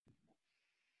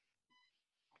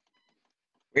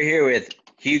We're here with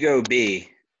Hugo B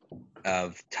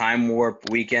of Time Warp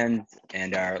Weekend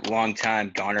and our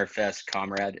longtime Goner Fest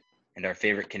comrade and our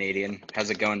favorite Canadian. How's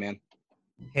it going, man?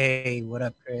 Hey, what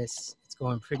up, Chris? It's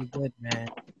going pretty good, man.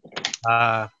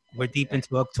 We're deep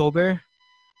into October.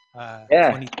 Yeah.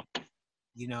 20,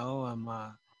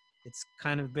 it's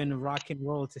kind of been rock and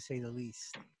roll to say the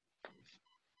least.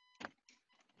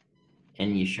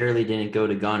 And you surely didn't go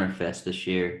to Goner Fest this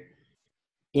year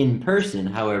in person.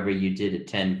 However, you did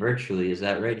attend virtually. Is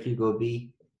that right, Hugo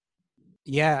B?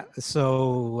 Yeah,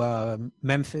 so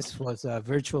Memphis was a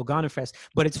virtual Goner Fest,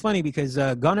 but it's funny because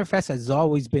Goner Fest has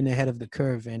always been ahead of the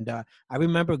curve, and I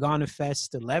remember Goner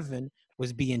Fest 11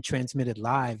 was being transmitted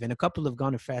live, and a couple of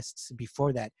Goner Fests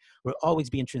before that were always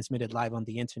being transmitted live on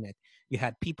the internet. You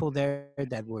had people there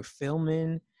that were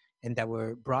filming and that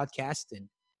were broadcasting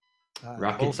the whole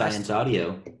Rocket Science festival.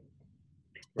 Audio.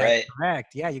 That's Right.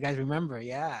 correct. Yeah, you guys remember?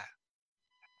 Yeah.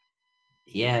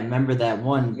 Yeah, I remember that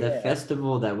one. The Yeah.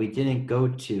 festival that we didn't go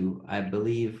to, I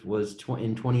believe, was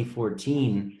in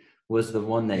 2014, was the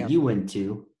one that Yep. you went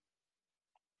to.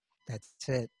 That's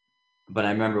it. But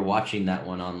I remember watching that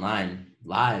one online,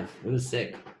 live. It was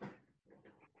sick.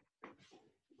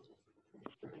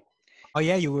 Oh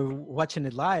yeah, you were watching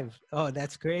it live. Oh,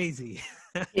 that's crazy.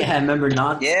 Yeah, I remember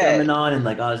Knots Yeah. coming on and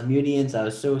like Osmutians. I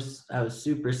was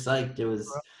super psyched. It was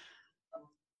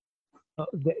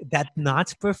That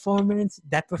Knots performance,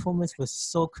 that performance was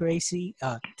so crazy.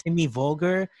 Timmy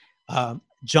Volger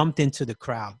jumped into the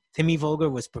crowd. Timmy Volger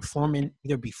was performing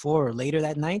either before or later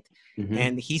that night,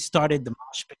 and he started the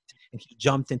mosh pit and he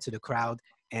jumped into the crowd,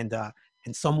 and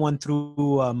someone threw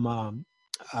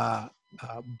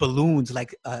balloons,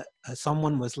 like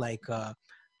someone was like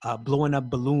blowing up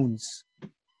balloons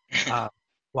uh,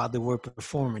 while they were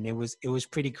performing. It was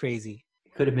pretty crazy.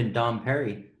 could have been Dom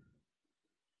Perry.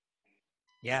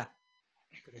 Yeah.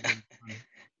 Could have been fun.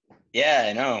 Yeah,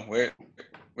 I know.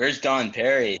 Where's Don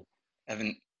Perry? I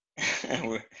haven't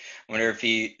wonder if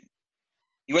he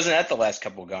wasn't at the last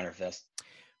couple of Goner Fest.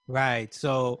 Right.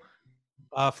 So,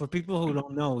 for people who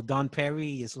don't know, Don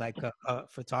Perry is like a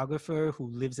photographer who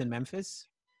lives in Memphis,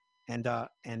 and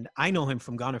I know him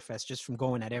from Goner Fest, just from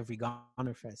going at every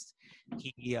Goner Fest.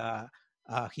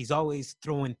 He's always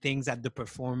throwing things at the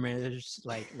performers,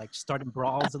 like starting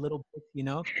brawls a little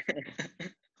bit,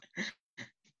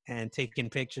 and taking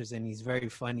pictures. And he's very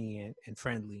funny and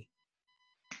friendly.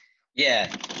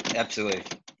 Yeah, absolutely.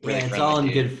 Really Yeah, it's friendly all in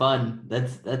dude. good fun.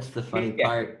 That's the funny Yeah.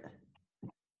 part.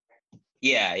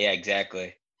 Yeah,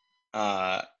 exactly.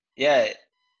 Yeah.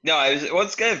 No,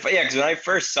 it's good. Yeah, because when I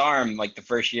first saw him, like the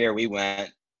first year we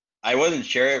went, I wasn't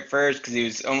sure at first because he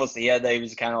was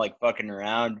kind of like fucking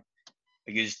around,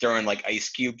 like he was throwing like ice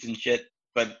cubes and shit.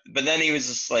 But then he was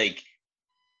just like,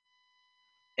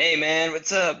 "Hey man,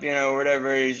 what's up?" Or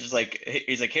whatever. He's like,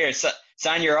 "Here,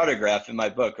 sign your autograph in my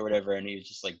book or whatever," and he was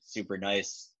just like super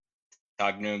nice,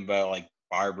 talking to him about like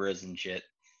Barbaras and shit.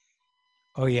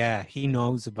 Oh yeah, he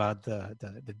knows about the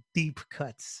deep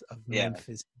cuts of Yeah.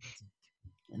 Memphis.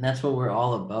 And that's what we're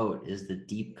all about, is the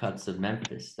deep cuts of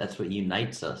Memphis. That's what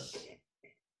unites us.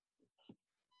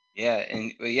 Yeah,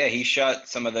 and yeah, he shot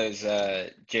some of those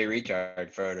Jay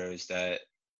Retard photos that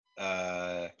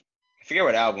I forget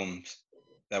what albums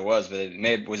that was, but I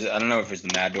don't know if it was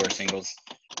the Mad Door singles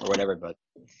or whatever, but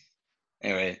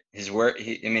anyway, his work.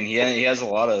 He has a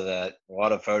lot of that, a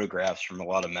lot of photographs from a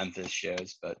lot of Memphis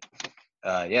shows. But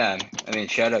yeah,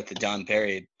 shout out to Don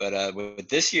Perry. But with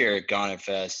this year at Goner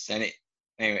Fest,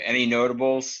 any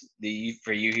notables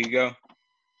for you, Hugo?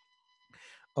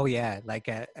 Oh yeah, like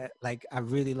I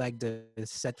really like the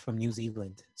set from New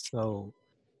Zealand. So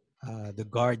the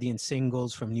Guardian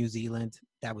singles from New Zealand,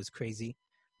 that was crazy.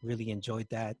 Really enjoyed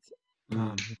that.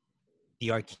 The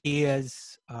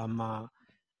Archeas,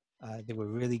 they were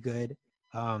really good.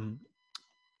 Um,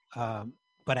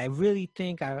 but I really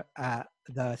think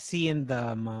the seeing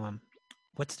the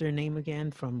what's their name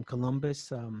again from Columbus?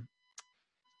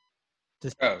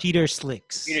 The Oh, Cheater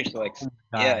Slicks. Peter Slicks. Oh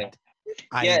my Yeah, God,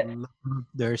 I yeah, love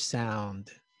their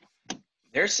sound.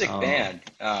 they're a sick Oh, band.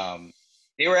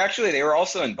 They were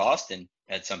also in Boston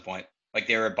at some point. Like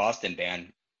they were a Boston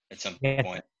band at some Yes,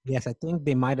 point. yes, I think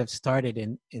they might have started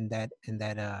in that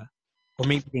or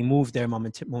maybe they moved there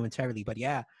momentarily. But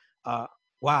yeah, uh,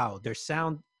 wow, their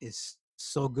sound is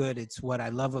so good. It's what I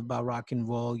love about rock and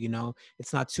roll.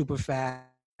 It's not super fast.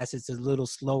 It's a little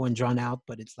slow and drawn out,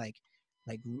 but it's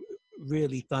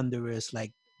really thunderous,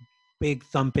 like big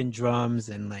thumping drums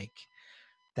and like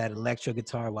that electro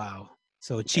guitar. Wow.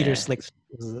 So Cheater yeah. Slicks.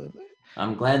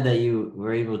 I'm glad that you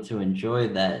were able to enjoy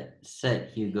that set,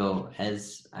 Hugo.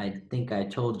 As I think I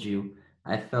told you,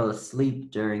 I fell asleep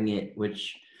during it,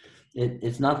 which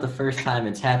It's not the first time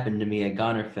it's happened to me at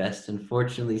Gonerfest.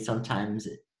 Unfortunately, sometimes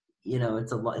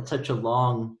it's such a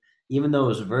long. Even though it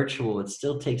was virtual, it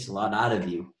still takes a lot out of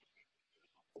you.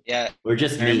 Yeah, Or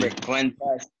just I remember me. Glenn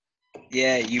passed.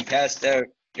 Yeah, you passed out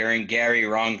during Gary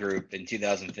Wrong Group in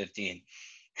 2015.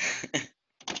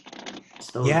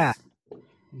 It's Yeah, those.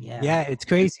 Yeah. yeah, it's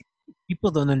crazy.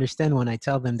 People don't understand when I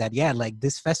tell them that, yeah, like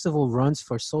this festival runs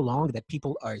for so long that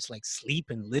people are like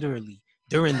sleeping literally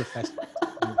during the festival.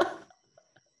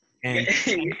 And,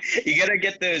 You gotta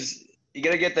get those. You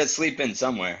gotta get that sleep in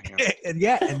somewhere. and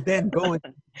yeah, and then going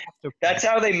after That's party.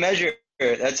 how they measure.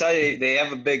 That's how they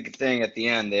have a big thing at the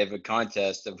end. They have a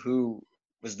contest of who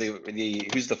was the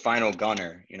who's the final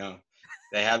gunner.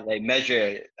 They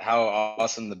measure how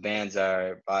awesome the bands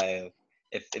are by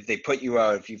if they put you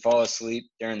out. If you fall asleep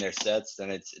during their sets,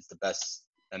 then it's the best.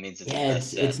 That means it's the Yeah,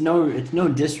 best it's set. it's no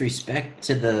disrespect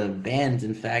to the bands.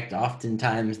 In fact,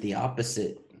 oftentimes the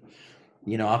opposite.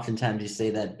 Oftentimes you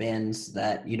say that bands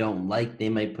that you don't like, they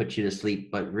might put you to sleep,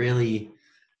 but really,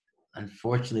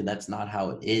 unfortunately, that's not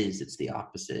how it is. It's the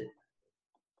opposite.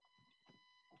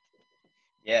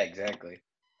 Yeah, exactly.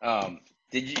 Um,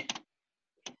 did you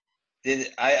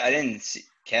did I didn't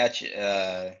catch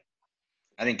I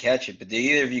didn't catch it, but did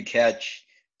either of you catch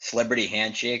Celebrity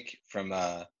Handshake from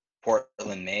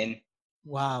Portland, Maine?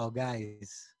 Wow,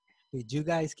 guys. Did you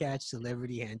guys catch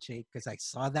Celebrity Handshake? Because I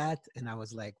saw that and I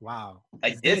was like, wow, I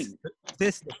didn't. is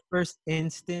this the first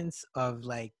instance of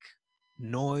like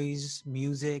noise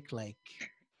music? Yeah,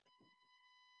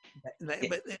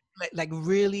 Like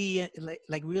really,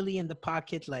 like really in the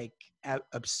pocket, like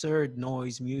absurd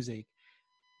noise music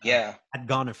uh, yeah, at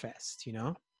Gonerfest, you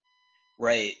know?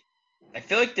 right. I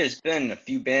feel like there's been a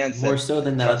few bands More that so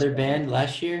than the touched other on. band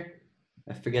last year.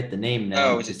 I forget the name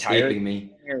now. Oh, It's was it Tire escaping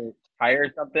me. or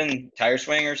Tire something? Tire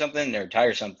Swing or something? Or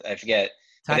Tire something? I forget.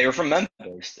 But they were from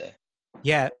Memphis.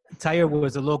 Yeah, Tyre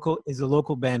was a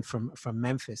local band from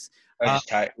Memphis. I was Uh, just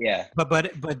Tire. Yeah,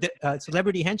 but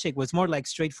Celebrity Handshake was more like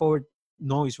straightforward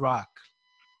noise rock.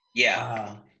 yeah,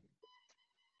 Wow,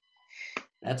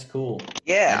 that's cool.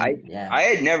 yeah. Yeah. I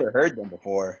had never heard them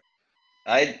before.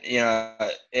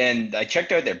 And I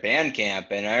checked out their Bandcamp,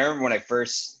 and I remember when I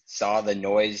first saw the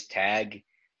noise tag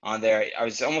on there, I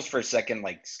was almost for a second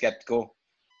like skeptical,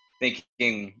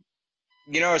 thinking,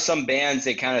 some bands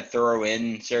they kind of throw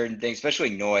in certain things, especially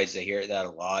noise. I hear that a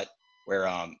lot, where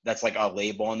that's like a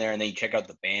label on there, and then you check out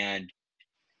the band,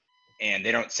 and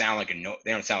they don't sound like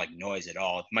they don't sound like noise at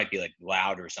all. It might be like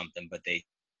loud or something, but they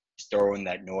just throw in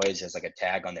that noise as like a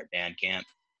tag on their Bandcamp.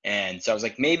 And so I was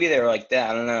like, maybe they were like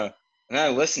that. I don't know. And then I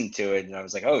listened to it, and I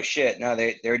was like, oh shit, no,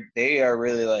 they are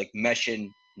really like meshing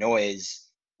noise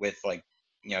with like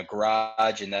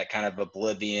garage and that kind of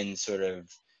oblivion sort of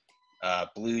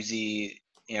bluesy,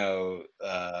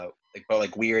 like but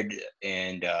like weird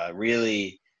and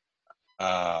really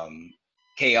um,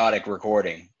 chaotic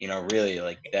recording. Really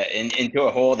like that, into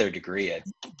a whole other degree.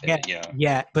 Yeah,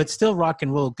 yeah, but still rock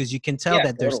and roll because you can tell Yeah,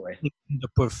 that there's totally. something in the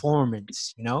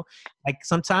performance. Like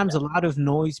sometimes a lot of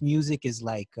noise music is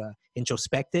like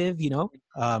introspective.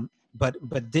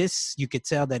 But this you could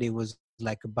tell that it was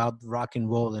like about rock and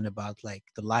roll and about like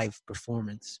the live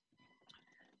performance.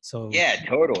 So Yeah,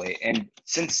 totally. And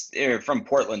since they're from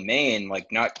Portland, Maine,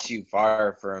 like not too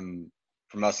far from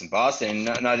us in Boston,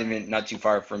 not too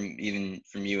far from even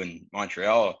from you in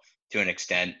Montreal to an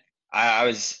extent. I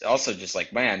was also just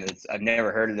like, man, I've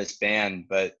never heard of this band,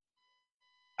 but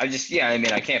yeah, I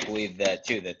mean, I can't believe that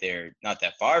too, that they're not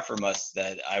that far from us.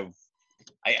 That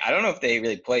I don't know if they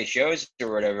really play shows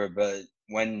or whatever, but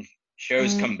when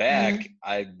shows come back,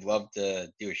 I'd love to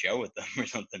do a show with them or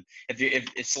something.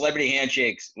 If Celebrity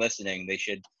Handshakes listening, they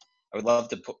should. I would love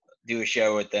to do a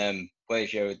show with them, play a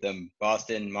show with them,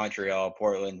 Boston, Montreal,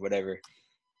 Portland, whatever.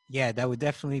 yeah, that would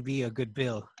definitely be a good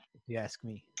bill if you ask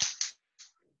me.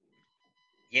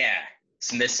 Yeah,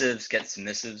 submissives, get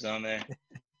submissives on there.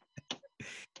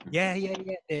 Yeah, yeah,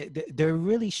 yeah. There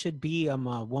really should be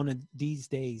one of these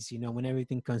days, when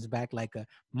everything comes back, like a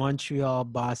Montreal,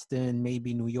 Boston,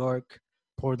 maybe New York,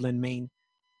 Portland, Maine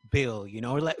bill,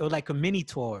 or like a mini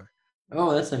tour.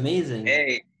 Oh, that's amazing.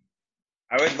 Hey,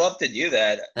 I would love to do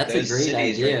that. That's a Those great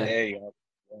cities right idea. there, yeah.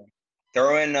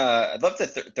 Throw in. I'd love to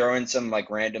throw in some like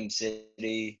random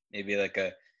city, maybe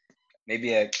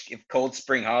if Cold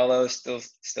Spring Hollow still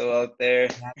out there.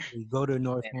 Exactly. Go to And,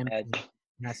 Northampton,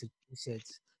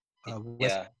 Massachusetts, yeah,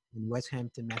 West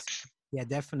Hampton, Massachusetts. Yeah, yeah,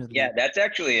 definitely that's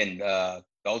actually in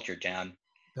Belchertown,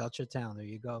 Belchertown. There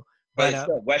you go. but But it's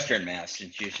still Western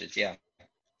Massachusetts. Yeah.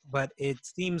 it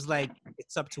seems like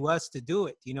it's up to us to do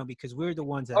it, because we're the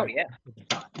ones that Oh are yeah. to the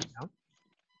top,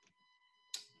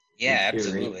 Yeah, We curate the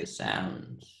absolutely.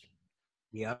 sounds.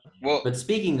 Yep. Well, But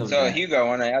speaking of so that, Hugo, I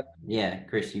want to ask. yeah,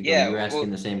 Chris, you go. You Yeah, were well,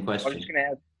 asking the same I was just question. gonna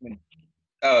ask.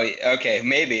 Oh, okay,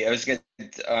 maybe I was gonna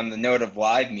on the note of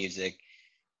live music.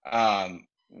 Um,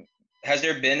 has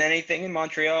there been anything in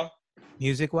Montreal?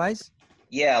 Music wise?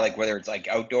 Yeah, like whether it's like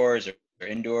outdoors or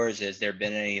indoors, has there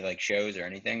been any like shows or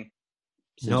anything?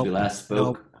 Since we Nope. last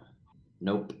Nope. spoke,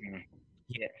 nope. Mm.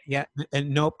 Yeah, Yeah, yeah, and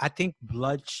nope. I think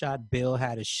Bloodshot Bill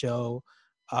had a show,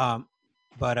 um,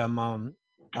 but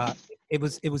uh, it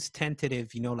was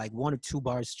tentative. You know, like one or two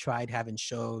bars tried having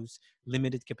shows,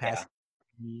 limited yeah,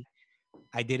 capacity.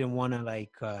 I didn't want to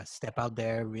like step out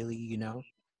there really,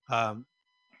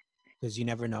 because you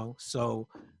never know. So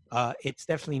it's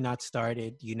definitely not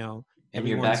started. And you're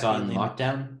Everyone's back on feeling.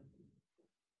 lockdown?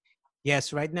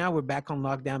 Yes, right now we're back on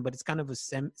lockdown, but it's kind of a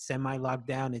semi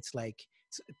lockdown. It's like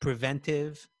it's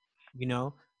preventive, you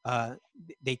know.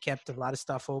 They kept a lot of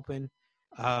stuff open,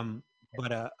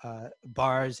 but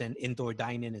bars and indoor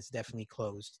dining is definitely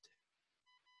closed.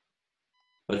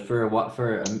 But for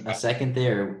a second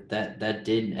there, that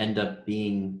did end up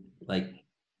being like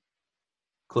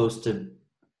close to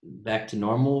back to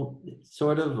normal,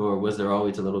 sort of, or was there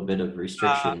always a little bit of Uh,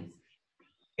 restriction?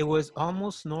 it was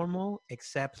almost normal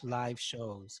except live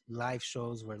shows. Live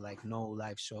shows were like no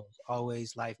live shows,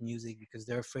 always live music because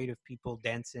they're afraid of people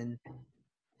dancing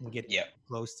and getting yeah,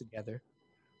 close together.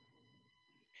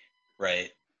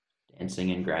 right.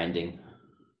 Dancing and grinding.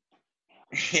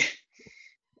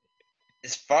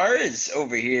 As far as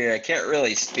over here, I can't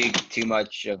really speak too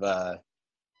much of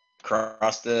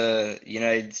across the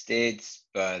United States,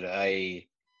 but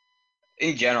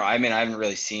in general, I mean, I haven't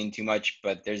really seen too much,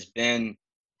 but there's been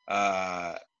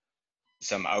uh,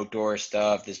 some outdoor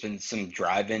stuff. There's been some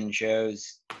drive-in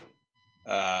shows.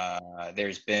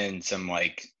 There's been some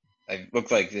like it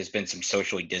looked like there's been some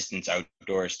socially distanced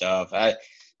outdoor stuff.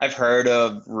 I've heard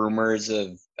of rumors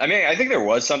of. I mean, I think there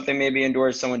was something maybe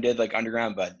indoors someone did like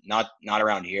underground, but not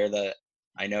around here that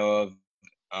I know of.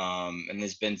 And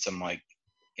there's been some like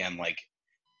again like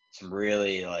some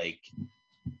really like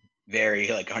very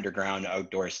like underground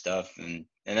outdoor stuff, and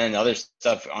then other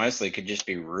stuff honestly could just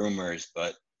be rumors.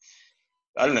 But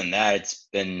other than that, it's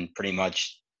been pretty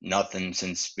much nothing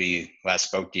since we last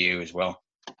spoke to you as well.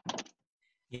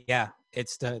 Yeah,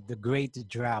 it's the great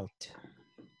drought.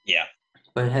 Yeah.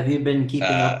 But have you been keeping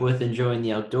Uh, up with enjoying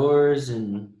the outdoors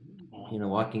and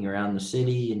walking around the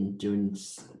city and doing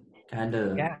kind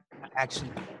of? Yeah,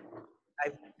 actually,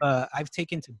 I've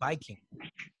taken to biking.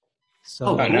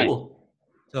 Oh, oh, So nice. cool.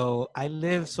 so I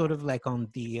live sort of like on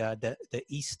the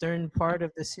eastern part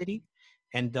of the city,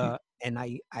 and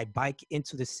I bike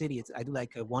into the city. I do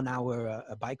like a 1 hour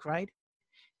a bike ride,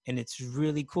 and it's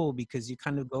really cool because you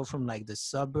kind of go from like the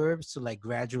suburbs to like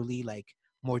gradually like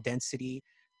more density,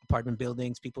 apartment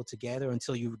buildings, people together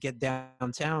until you get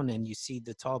downtown and you see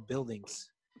the tall buildings,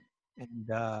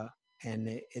 and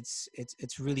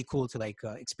it's really cool to like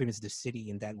experience the city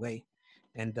in that way,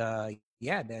 and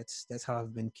yeah, that's how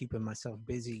I've been keeping myself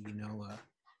busy,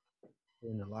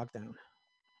 during the lockdown.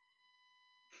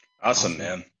 Awesome, Awesome.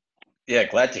 man. Yeah,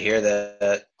 glad to hear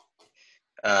that.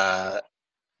 Uh,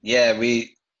 yeah,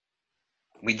 we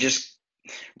just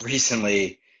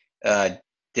recently uh,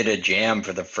 did a jam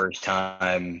for the first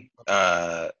time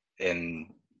in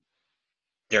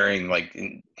during like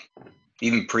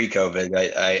even pre-COVID.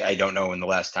 I don't know when the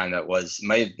last time that was. It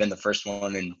might have been the first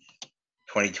one in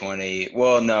 2020.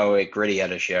 Well, no, Gritty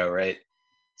had a show, right?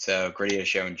 So Gritty had a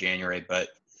show in January, but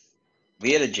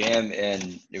we had a jam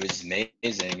and it was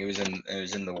amazing. It was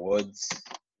in the woods.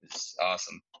 It was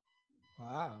awesome.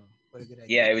 Wow, what a good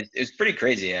Yeah, idea. it was pretty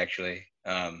crazy actually.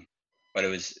 But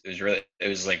it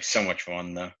was like so much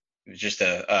fun though. It was just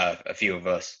a few of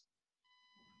us.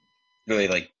 Really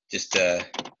like just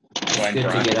It's good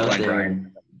to get out Glenn there Bryant.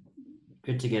 and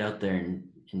good to get out there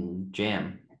and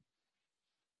jam.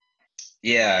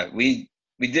 Yeah, we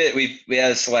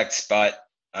had a select spot,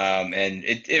 and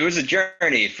it was a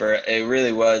journey for it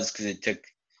really was because it took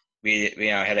we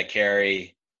had to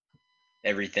carry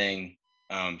everything,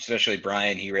 especially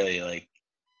Brian. He really like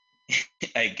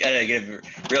I gotta give a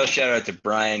real shout out to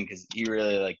Brian because he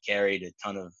really like carried a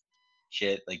ton of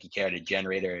shit. Like he carried a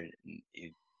generator,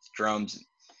 and drums,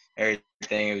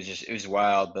 everything. It was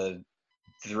wild. The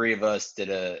three of us did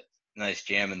a nice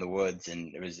jam in the woods,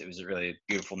 and it was a really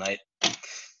beautiful night.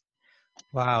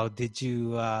 Wow, did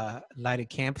you light a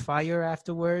campfire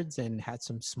afterwards and had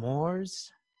some s'mores?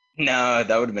 No,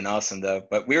 that would have been awesome though.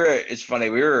 But it's funny,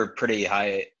 we were pretty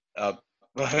high up.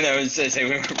 Well, I was to say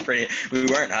we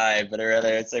weren't high, but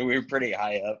rather I'd say we were pretty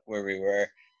high up where we were.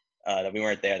 That we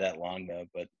weren't there that long though,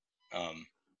 um,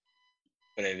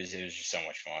 but it was just so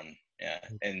much fun. Yeah,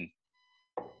 and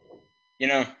I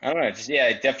don't know. Just yeah,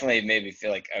 it definitely made me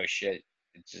feel like, oh shit,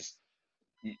 it's just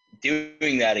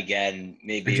doing that again. For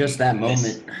Maybe just that miss.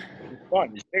 moment. It's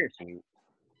fun. It's bittersweet.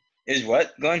 Is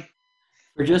what, Glenn?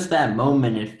 For just that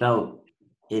moment, it felt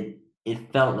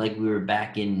like we were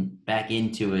back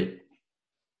into it.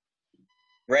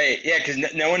 Right. Yeah,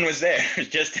 because no one was there. It was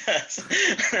just us.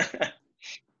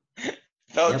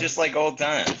 Felt Yep. just like old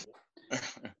times.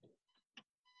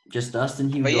 Just us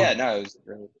and But yeah, Hugo. no, it was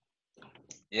great.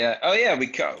 Yeah. Oh yeah,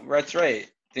 that's right.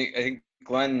 I think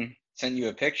Glenn sent you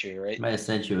a picture, right? Might have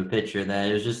sent you a picture of that.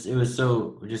 It was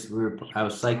so just I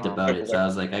was psyched about it, so I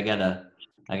was like, I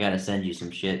gotta send you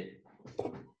some shit.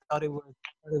 Thought it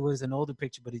was an older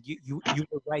picture, but you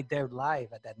were right there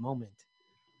live at that moment.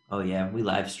 Oh yeah, we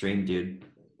live streamed, dude.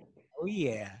 Oh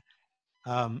yeah.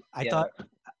 I Yeah, thought.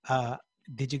 Uh,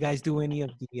 did you guys do any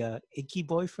of the Icky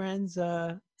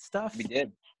Boyfriends stuff? we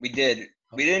did. We did.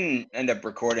 We didn't end up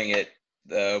recording it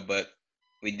though, but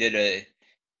we did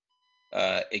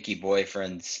a Icky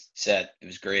Boyfriends set. It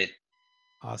was great.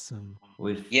 Awesome.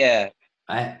 Yeah.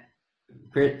 I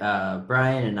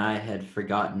Brian and I had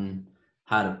forgotten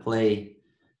how to play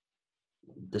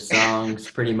the songs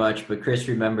pretty much, but Chris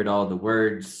remembered all the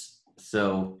words,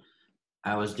 so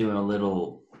I was doing a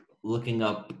little looking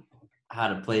up how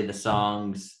to play the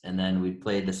songs, and then we'd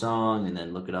play the song and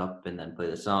then look it up and then play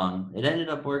the song. It ended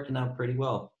up working out pretty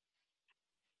well.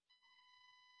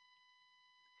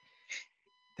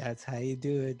 That's how you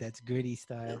do it. That's gritty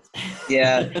style.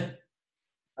 Yeah.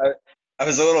 I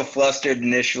was a little flustered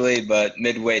initially, but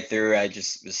midway through, I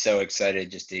just was so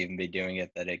excited just to even be doing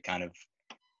it that it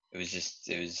was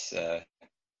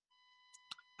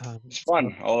it's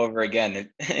fun all over again.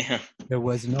 There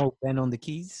was no Ben on the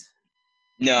keys.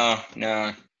 No,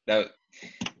 that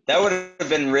would have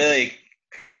been really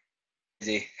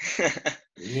crazy.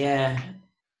 Yeah,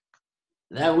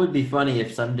 that would be funny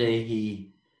if someday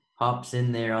he hops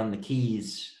in there on the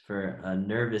keys for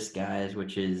Nervous Guys,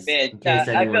 which is, Man, in case I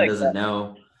feel anyone like doesn't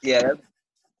know, yeah,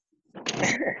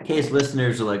 in case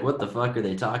listeners are like, what the fuck are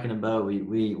they talking about?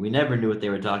 We never knew what they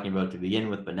were talking about to begin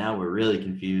with, but now we're really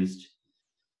confused.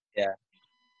 yeah,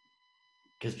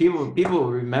 Because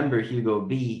people remember Hugo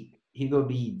B. Hugo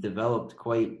B developed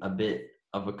quite a bit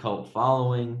of a cult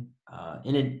following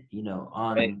in it,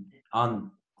 right.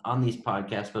 on these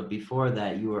podcasts. But before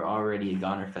that, you were already a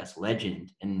Gonerfest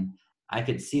legend, and I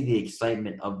could see the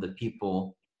excitement of the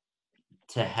people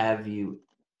to have you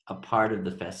a part of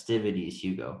the festivities,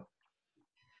 Hugo.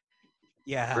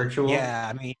 Yeah, Virtual, yeah.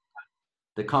 I mean,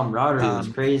 the camaraderie was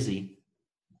um, crazy.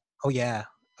 oh yeah,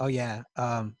 oh yeah.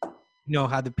 You know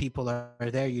how the people are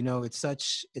there. You know, it's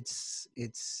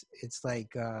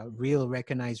like real,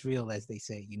 recognize real, as they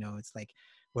say. You know, it's like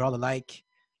we're all alike.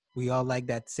 We all like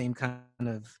that same kind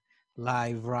of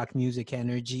live rock music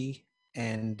energy,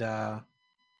 and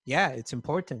yeah, it's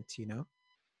important. You know.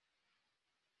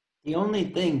 The only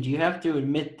thing you have to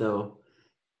admit, though,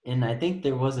 and I think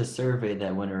there was a survey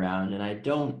that went around, and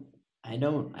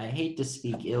I hate to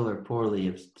speak ill or poorly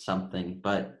of something,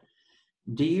 but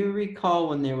do you recall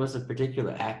when there was a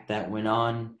particular act that went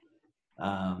on?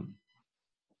 Um,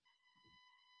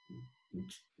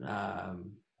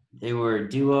 um, they were a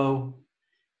duo,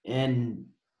 and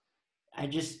I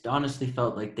just honestly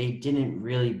felt like they didn't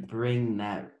really bring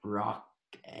that rock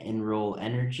and roll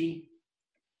energy.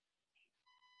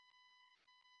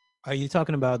 Are you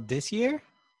talking about this year?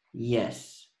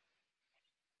 Yes,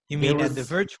 You there mean at the was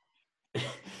virtual?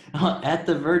 at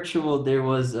the virtual. There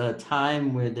was a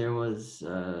time where there was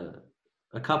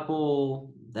a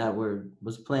couple that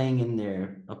was playing in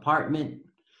their apartment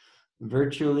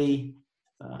virtually,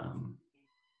 um,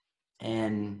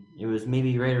 and it was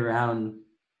maybe right around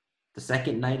the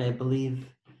second night, I believe,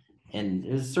 and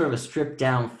it was sort of a stripped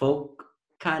down folk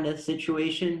kind of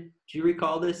situation. Do you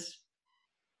recall this?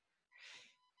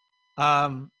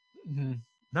 Um,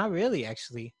 Not really,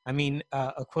 actually. I mean,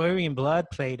 Aquarian Blood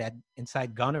played at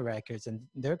Inside Gunner Records, and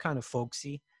they're kind of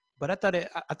folksy. But I thought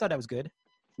that was good.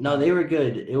 No, they were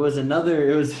good. It was another.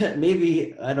 It was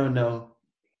maybe I don't know.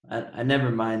 I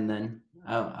never mind then.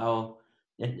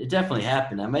 It definitely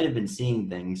happened. I might have been seeing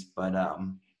things, but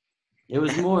it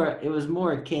was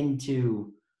more akin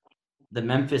to the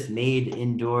Memphis Made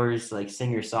indoors like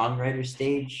singer songwriter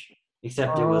stage,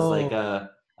 except it was like Oh,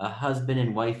 a husband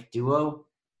and wife duo.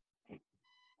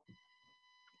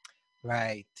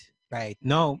 right, right.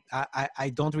 No,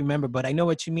 I don't remember, but I know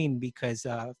what you mean because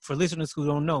for listeners who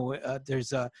don't know,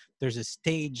 there's a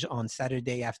stage on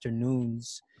Saturday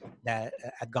afternoons that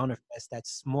at Gunner Fest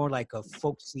that's more like a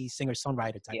folksy singer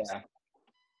songwriter type Yeah, stuff.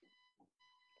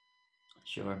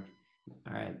 Sure.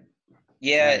 All right.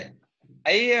 yeah.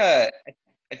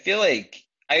 I feel like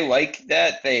I like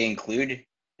that they include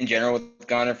in general with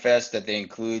Goner Fest that they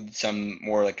include some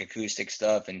more like acoustic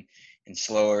stuff and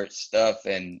slower stuff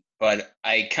but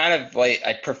I kind of like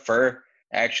I prefer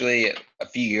actually a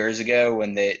few years ago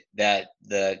when the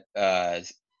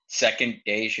second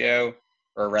day show,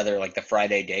 or rather like the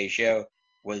Friday day show,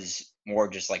 was more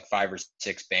just like 5 or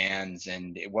 6 bands,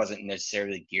 and it wasn't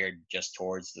necessarily geared just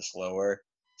towards the slower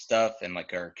stuff and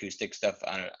like our acoustic stuff.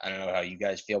 I don't know how you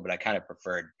guys feel, but I kind of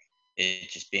preferred it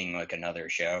just being like another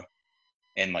show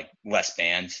and like less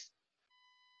bands.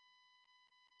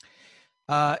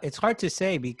 It's hard to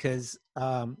say because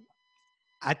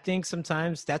I think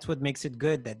sometimes that's what makes it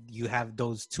good, that you have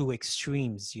those two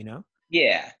extremes, you know?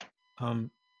 Yeah.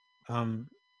 Um,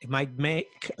 it might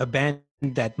make a band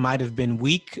that might have been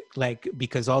weak, like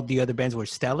because all the other bands were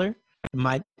stellar.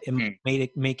 Made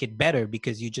it make it better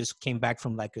because you just came back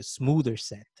from like a smoother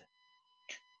set.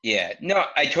 Yeah. No,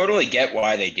 I totally get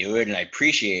why they do it, and I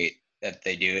appreciate that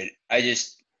they do it. I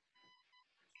just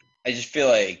feel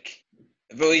like,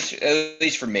 at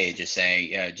least for me, just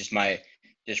saying,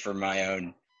 just for my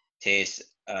own taste,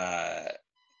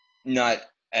 not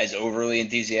as overly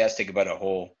enthusiastic about a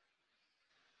whole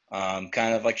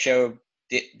kind of like show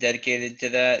dedicated to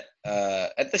that.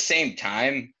 At the same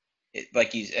time, I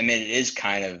mean, it is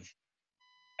kind of.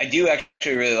 I do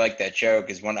actually really like that show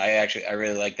because I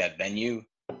really like that venue.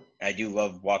 I do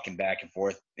love walking back and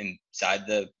forth inside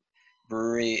the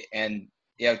brewery and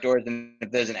the outdoors. And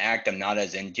if there's an act I'm not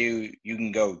as into, you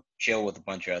can go chill with a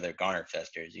bunch of other Goner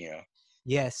Festers, you know.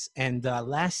 Yes, and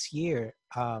last year,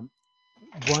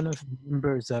 one of the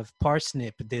members of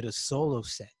Parsnip did a solo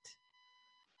set.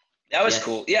 That was Yes.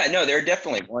 cool. Yeah, no, there are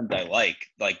definitely ones I like.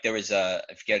 Like there was I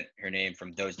forget her name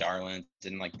from Those Darlings,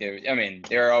 and like there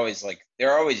are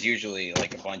always usually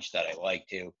like a bunch that I like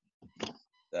too.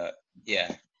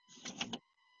 Yeah.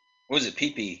 What was it?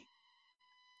 PP,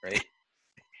 right?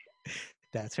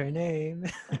 That's her name.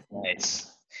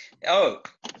 Nice. Oh,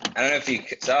 I don't know if you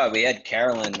saw it. We had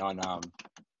Carolyn on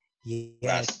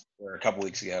Yeah, a couple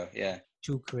weeks ago. Yeah.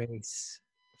 Chook Race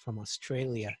from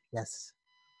Australia. Yes.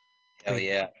 Hell Great.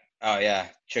 yeah. Oh yeah.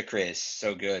 Chick Race,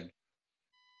 so good.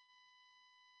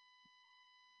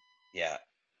 Yeah.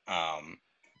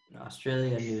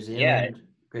 Australia, New Yeah. Zealand,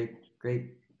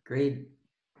 great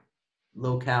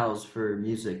locales for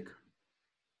music.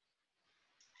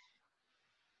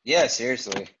 Yeah,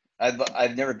 seriously.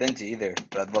 I've never been to either,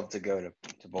 but I'd love to go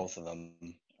to both of them.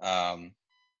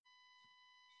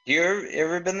 Do you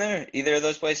ever been there? Either of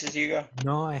those places you go?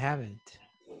 No, I haven't.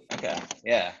 Okay.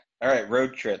 Yeah. All right,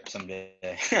 road trip someday.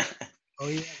 Oh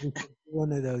yeah, we should do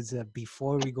one of those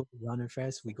before we go to Runner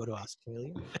Fest. We go to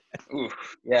Australia. Ooh,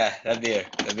 yeah, that'd be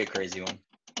a crazy one.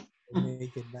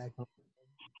 Make it back home.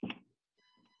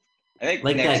 I think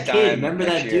Like next that kid, time, remember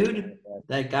next that year. dude?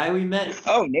 That guy we met?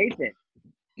 Oh, Nathan.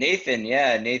 Nathan,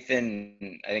 yeah,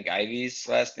 Nathan. I think Ivy's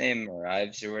last name or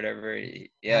Ives or whatever.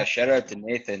 Yeah, shout out to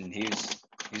Nathan. He's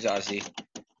Aussie.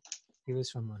 He was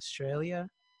from Australia,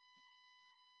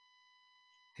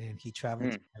 and he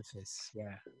traveled to Memphis.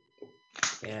 Yeah.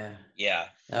 Yeah, Yeah,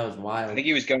 that was I wild. think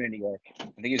he was going to New York. I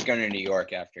think he was going to New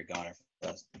York after Goner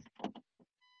Fest.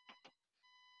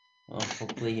 Well,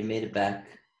 hopefully he made it back.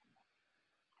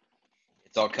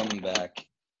 It's all coming back.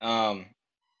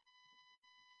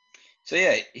 So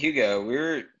yeah, Hugo,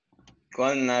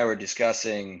 Glenn and I were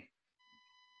discussing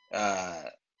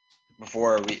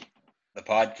before the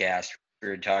podcast. We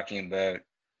were talking about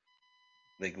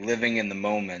like living in the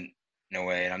moment in a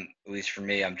way, and at least for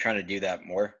me, I'm trying to do that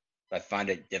more. I find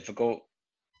it difficult,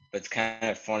 but it's kind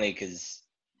of funny because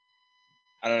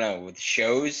I don't know, with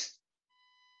shows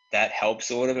that helps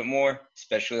a little bit more,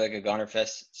 especially like a Goner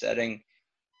Fest setting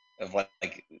of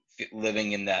like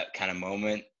living in that kind of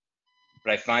moment.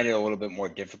 But I find it a little bit more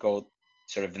difficult,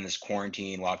 sort of in this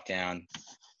quarantine lockdown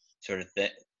sort of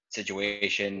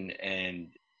situation, and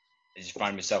I just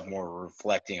find myself more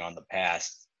reflecting on the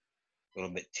past a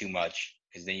little bit too much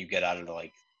because then you get out of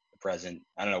like the present.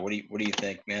 I don't know. What do you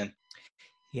think, man?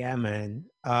 Yeah, man.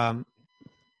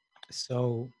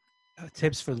 So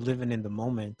tips for living in the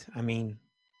moment. I mean,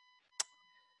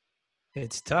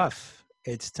 it's tough.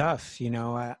 It's tough. You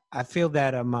know, I feel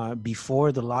that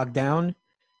before the lockdown,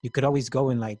 you could always go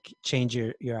and like change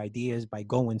your ideas by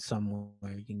going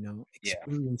somewhere, you know, Yeah.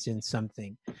 experiencing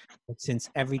something. But since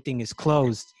everything is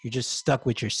closed, you're just stuck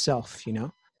with yourself, you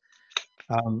know.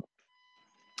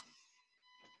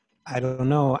 I don't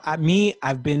know.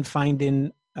 I've been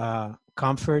finding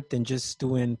comfort in just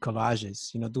doing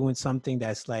collages, you know, doing something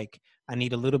that's like, I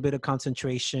need a little bit of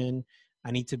concentration.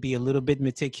 I need to be a little bit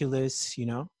meticulous, you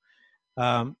know.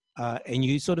 And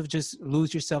you sort of just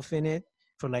lose yourself in it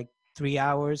for like 3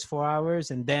 hours, 4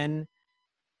 hours, and then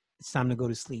it's time to go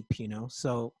to sleep,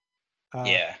 So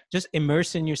Yeah. just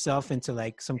immersing yourself into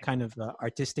like some kind of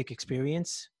artistic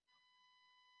experience.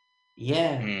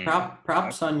 Yeah, Mm.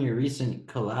 props on your recent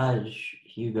collage,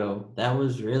 Hugo. That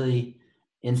was really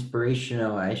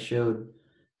inspirational. I showed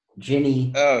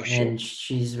Ginny, Oh, shit. and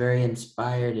she's very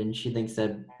inspired, and she thinks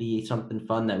that'd be something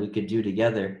fun that we could do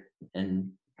together.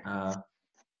 And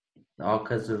all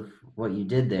because of what you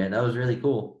did there. That was really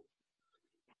cool.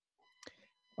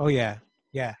 Oh yeah,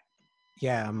 yeah,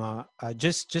 yeah. I'm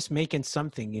just making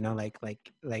something,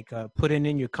 like putting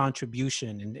in your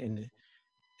contribution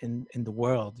in the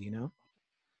world.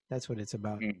 That's what it's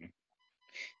about. Mm.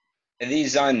 Are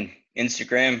these on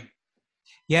Instagram?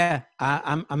 Yeah,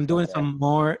 I'm doing Okay. some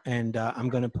more, and I'm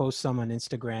gonna post some on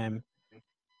Instagram.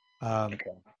 Um,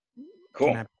 Okay. can Cool.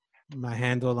 I? My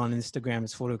handle on Instagram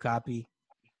is photocopy.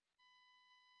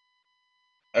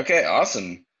 Okay,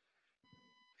 awesome.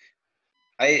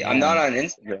 I'm not Yeah. on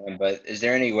Instagram, but is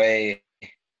there any way,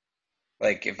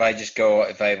 like, if I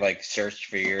like search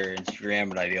for your Instagram,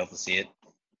 would I be able to see it?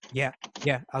 Yeah,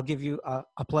 yeah. I'll give you. I'll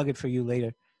plug it for you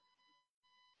later.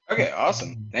 Okay,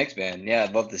 awesome. Thanks, man. Yeah,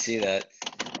 I'd love to see that.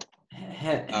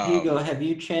 Hugo, Um, have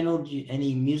you channeled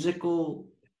any musical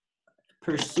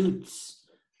pursuits,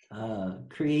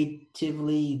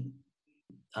 creatively,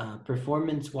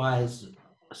 performance-wise,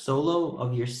 solo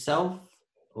of yourself,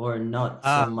 or not so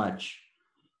Uh, much?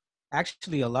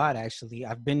 Actually, a lot. Actually,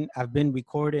 I've been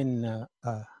recording a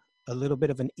little bit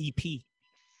of an EP.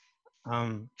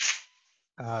 Um,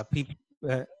 people,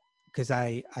 because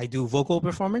I do vocal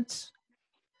performance,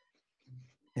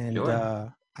 and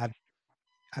Sure.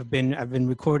 I've been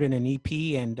recording an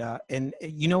EP, and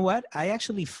you know what? I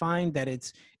actually find that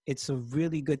it's a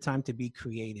really good time to be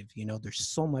creative. There's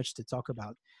so much to talk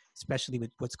about, especially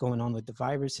with what's going on with the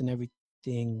virus and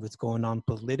everything, what's going on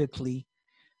politically.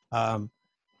 Um,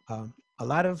 a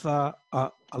lot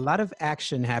of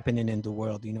action happening in the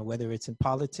world. Whether it's in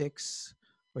politics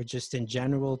or just in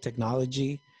general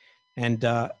technology, and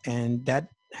that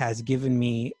has given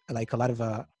me like a lot of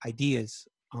ideas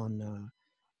on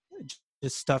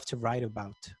just stuff to write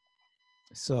about.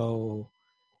 So,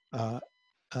 uh,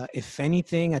 if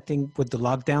anything, I think what the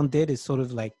lockdown did is sort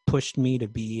of like pushed me to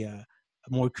be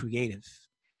more creative.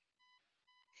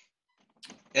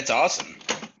 that's awesome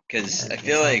because Yeah, I that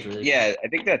feel sounds like, really yeah, cool. I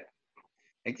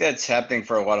think that's happening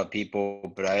for a lot of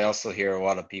people, but I also hear a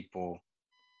lot of people,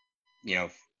 you know,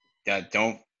 that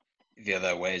don't feel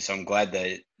that way. So I'm glad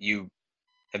that you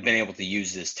have been able to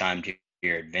use this time to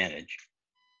your advantage.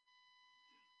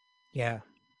 Yeah,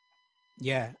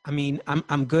 yeah. I mean,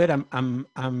 I'm good.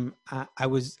 I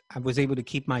was able to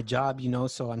keep my job,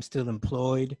 so I'm still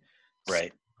employed.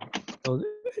 Right. So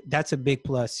that's a big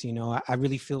plus. I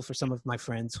really feel for some of my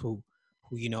friends who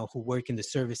work in the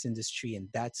service industry, and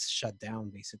that's shut down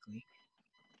basically.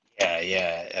 Yeah,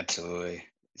 yeah, absolutely.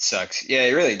 It sucks. Yeah,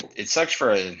 it sucks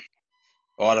for a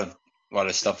lot of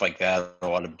stuff like that, a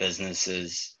lot of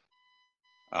businesses.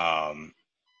 Um,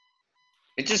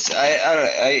 it just I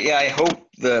don't yeah, I hope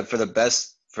for the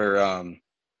best for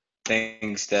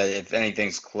things that if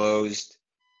anything's closed,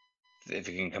 if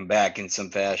it can come back in some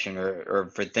fashion or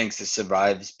for things to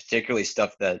survive, particularly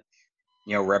stuff that,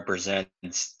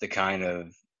 represents the kind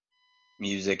of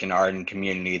music and art and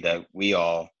community that we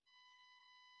all,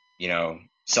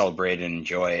 celebrate and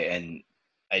enjoy. And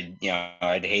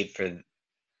I'd hate for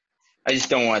I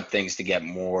just don't want things to get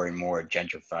more and more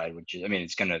gentrified, which is, I mean,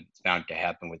 it's bound to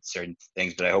happen with certain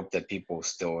things, but I hope that people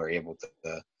still are able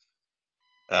to,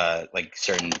 like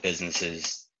certain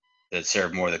businesses that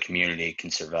serve more of the community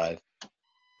can survive.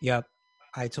 Yep,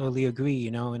 I totally agree.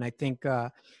 And I think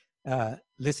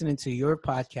listening to your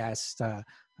podcast,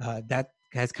 that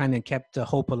has kind of kept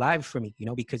hope alive for me.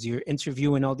 Because you're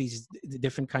interviewing all these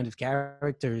different kind of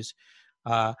characters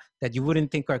that you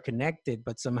wouldn't think are connected,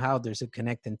 but somehow there's a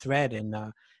connecting thread, and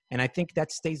I think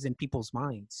that stays in people's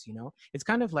minds. It's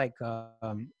kind of like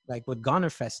what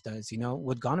Gonerfest does.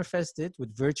 What Gonerfest did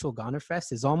with virtual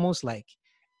Gonerfest is almost like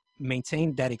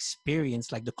maintain that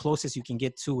experience, like the closest you can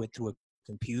get to it through a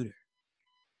computer.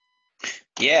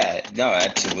 Yeah, no,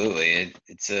 absolutely.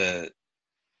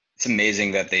 It's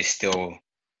amazing that they still,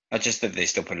 not just that they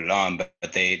still put it on, but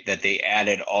they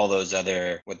added all those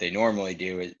other, what they normally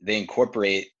do is they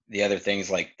incorporate the other things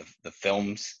like the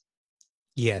films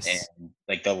and Yes.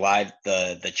 like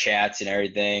the chats and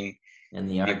everything, And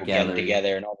the art people getting gallery,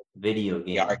 together and all video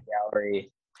the art game.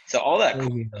 gallery. So all that Oh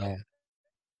cool stuff. yeah.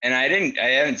 And I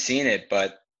haven't seen it,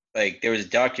 but like there was a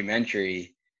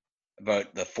documentary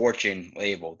about the Fortune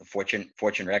label, the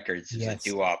Fortune Records is a Yes.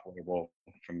 doo-wop label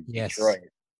from Yes. Detroit.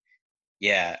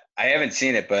 Yeah, I haven't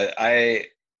seen it, but I've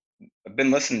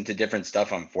been listening to different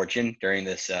stuff on Fortune during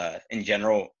this. In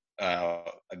general,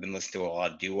 I've been listening to a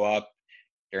lot of doo-wop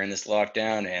during this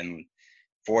lockdown, and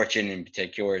Fortune in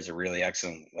particular is a really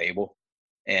excellent label,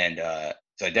 and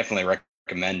so I definitely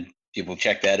recommend people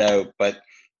check that out. But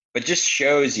just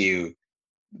shows you.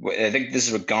 I think this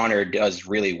is what Goner does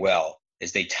really well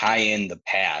is they tie in the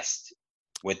past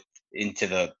with into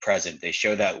the present. They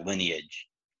show that lineage,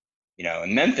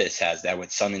 and Memphis has that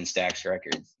with Sun and Stax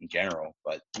Records in general.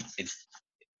 But it's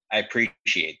I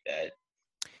appreciate that.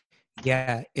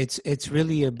 Yeah, it's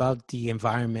really about the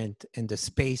environment and the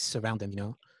space around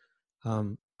them,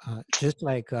 just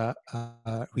like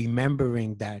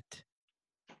remembering that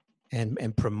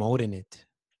and promoting it.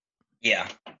 Yeah,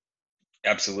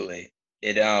 absolutely.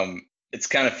 It's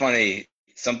kind of funny.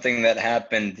 Something that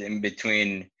happened in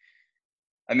between.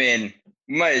 I mean,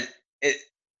 might it?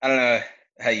 I don't know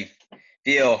how you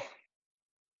feel,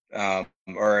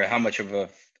 or how much of a.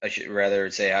 I should rather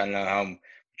say I don't know how much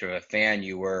of a fan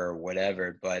you were or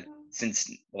whatever. But since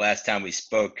the last time we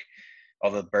spoke,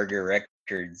 all the Burger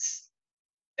Records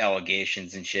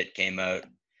allegations and shit came out,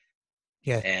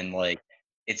 Yeah. and like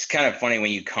it's kind of funny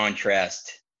when you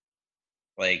contrast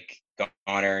like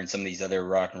Goner and some of these other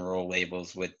rock and roll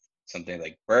labels with something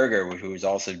like Burger, who was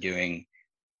also doing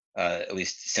at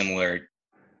least similar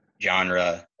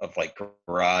genre of like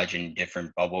garage and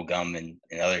different bubblegum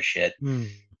and other shit. Mm.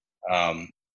 Um,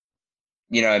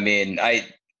 I mean,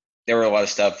 there were a lot of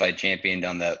stuff I championed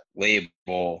on that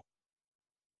label,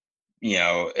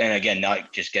 and again,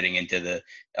 not just getting into the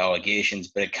allegations,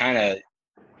 but it kind of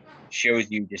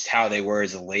shows you just how they were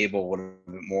as a label a little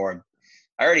bit more.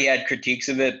 I already had critiques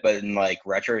of it, but in like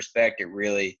retrospect, it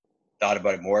really thought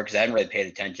about it more because I hadn't really paid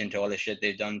attention to all the shit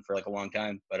they've done for like a long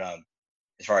time. But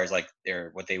as far as like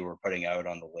what they were putting out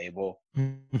on the label,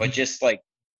 Mm-hmm. but just like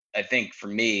I think for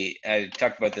me, I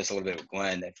talked about this a little bit with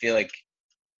Glenn. I feel like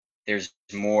there's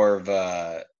more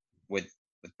of with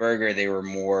Burger, they were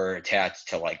more attached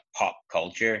to like pop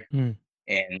culture Mm.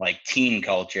 and like teen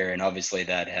culture, and obviously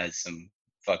that has some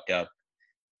fucked up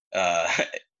uh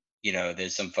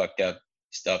there's some fucked up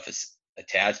stuff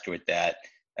attached with that,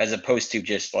 as opposed to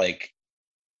just like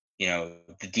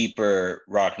the deeper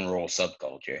rock and roll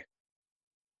subculture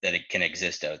that it can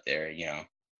exist out there. Yeah.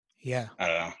 I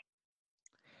don't know.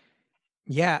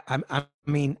 Yeah. I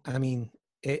mean,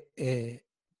 it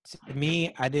to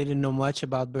me, I didn't know much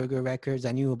about Burger Records.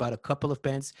 I knew about a couple of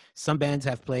bands. Some bands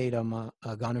have played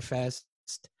Goner Fest,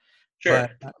 Sure.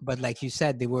 but like you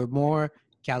said, they were more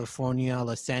California,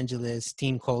 Los Angeles,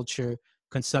 teen culture,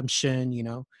 consumption.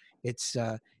 It's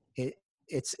it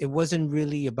it wasn't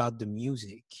really about the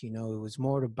music. It was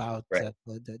more about Right.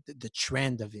 the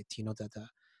trend of it.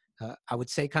 I would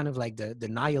say kind of like the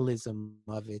nihilism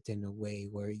of it in a way,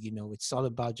 where it's all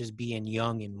about just being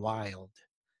young and wild.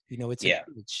 It's an Yeah.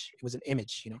 image. It was an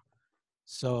image.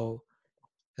 So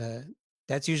uh,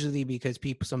 that's usually because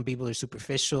some people are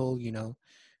superficial.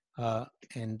 Uh,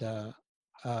 and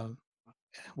um,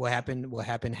 what happened.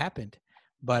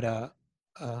 But uh,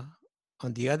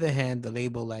 on the other hand, the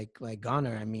label like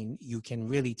Goner, I mean, you can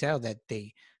really tell that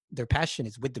their passion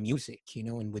is with the music,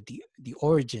 and with the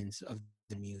origins of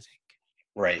the music.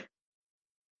 Right.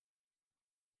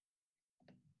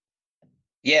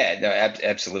 Yeah. No.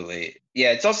 Absolutely.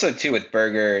 Yeah. It's also too with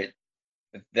Burger.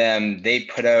 With them, they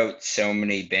put out so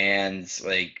many bands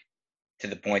like to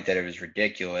the point that it was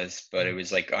ridiculous. But it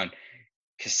was like on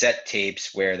cassette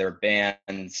tapes where their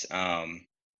bands, that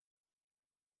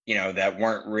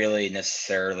weren't really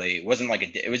necessarily, it wasn't like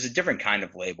it was a different kind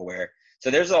of label where, so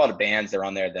there's a lot of bands that are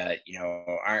on there that,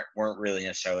 weren't really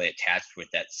necessarily attached with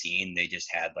that scene. They just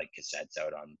had like cassettes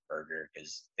out on Burger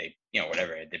because they,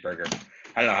 whatever, the Burger,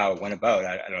 I don't know how it went about.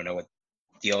 I don't know what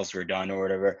deals were done or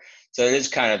whatever. So it is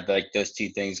kind of like those two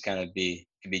things kind of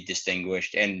can be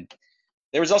distinguished. And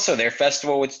there was also their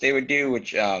festival, which they would do,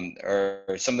 which or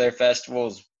some of their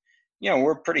festivals,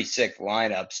 were pretty sick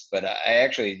lineups. But I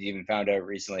actually even found out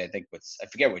recently, I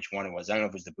forget which one it was. I don't know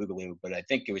if it was the Boogaloo, but I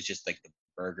think it was just like the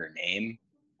Burger name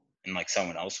and like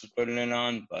someone else was putting it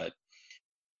on. But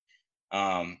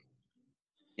um,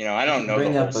 I don't You know the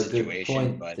bring whole up a good situation,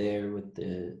 point but there with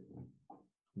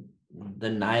the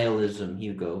nihilism,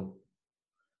 Hugo.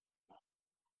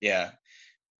 yeah,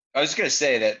 I was gonna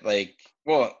say that like,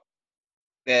 well,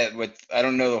 that with I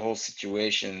don't know the whole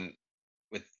situation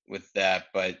with that,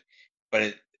 but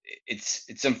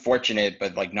it's unfortunate,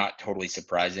 but like not totally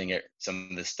surprising. Some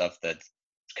of the stuff that's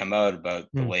come out about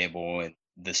the Mm. label and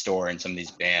the store and some of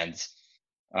these bands.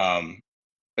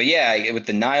 But yeah, with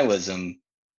the nihilism,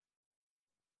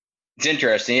 it's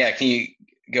interesting. Yeah, can you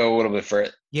go a little bit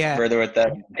Yeah, further with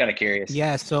that? I'm kind of curious.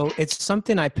 yeah. So it's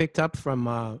something I picked up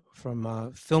from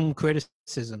film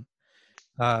criticism.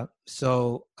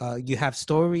 You have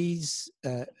stories,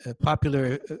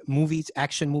 popular movies,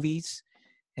 action movies,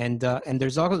 and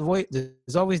there's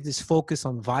always this focus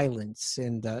on violence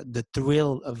and the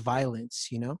thrill of violence,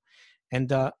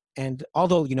 and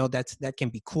although that can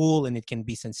be cool and it can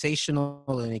be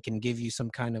sensational and it can give you some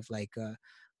kind of like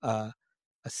a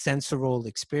sensorial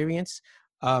experience,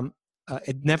 um,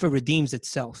 it never redeems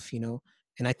itself,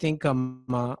 and I think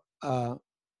uh,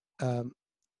 um,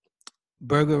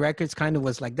 Burger Records kind of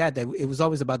was like that it was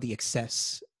always about the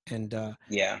excess and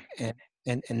Yeah.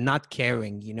 and and not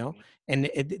caring, and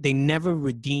they never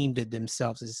redeemed it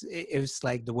themselves. It was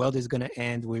like the world is going to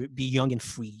end, we'll be young and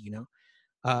free,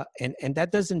 and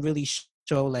that doesn't really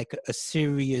show like a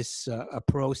serious a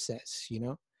process,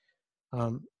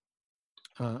 um,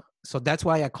 so that's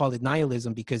why I call it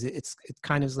nihilism, because it's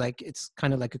kind of like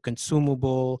a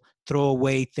consumable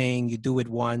throwaway thing. You do it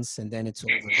once and then it's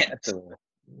over. Absolutely.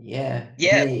 Yeah, and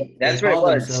Yeah, they that's what it call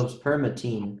was. themselves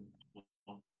permateen,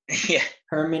 Yeah.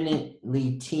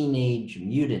 permanently teenage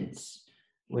mutants,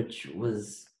 which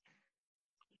was,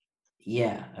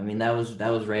 yeah. I mean, that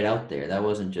was right out there. That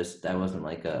wasn't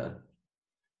like a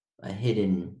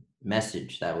hidden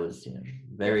message. That was,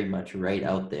 very much right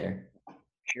out there.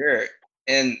 Sure.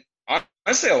 And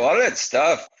honestly, a lot of that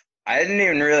stuff I didn't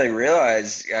even really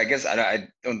realize. I guess I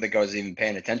don't think I was even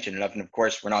paying attention enough. And of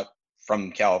course, we're not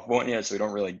from California, so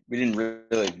we didn't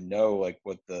really know like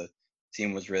what the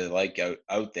scene was really like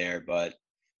out there. But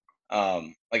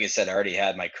like I said, I already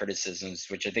had my criticisms,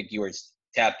 which I think you were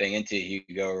tapping into,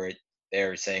 Hugo, right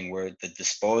there, saying where the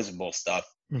disposable stuff.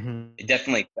 Mm-hmm. It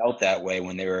definitely felt that way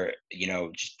when they were,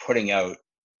 just putting out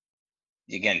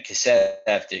again cassette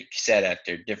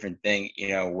after different thing,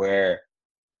 where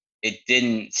it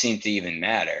didn't seem to even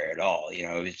matter at all.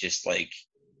 It was just like,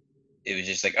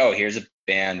 oh, here's a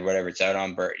band, whatever, it's out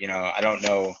on I don't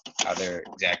know how their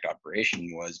exact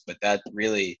operation was, but that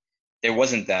really, there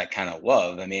wasn't that kind of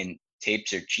love. I mean,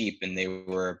 tapes are cheap and they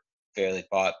were fairly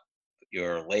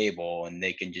popular label, and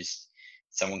they can just,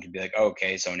 someone could be like, oh,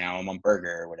 okay, so now I'm on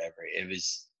Burger or whatever. It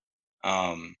was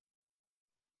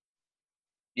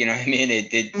what I mean?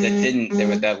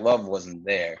 That love wasn't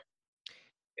there,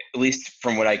 at least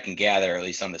from what I can gather, at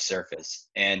least on the surface.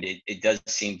 And it does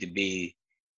seem to be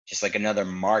just like another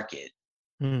market.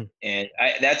 Mm. And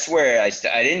that's where I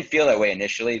didn't feel that way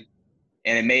initially.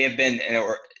 And it may have been,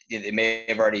 or it may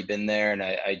have already been there, and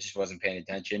I just wasn't paying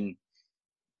attention.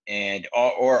 And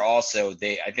or also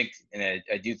I think, and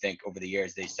I do think over the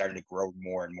years they started to grow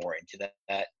more and more into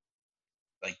that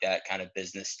like that kind of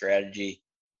business strategy.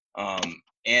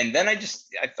 And then I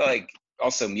felt like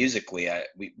also musically,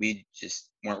 we just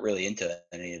weren't really into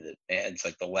any of the bands.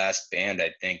 Like the last band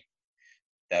I think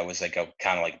that was like a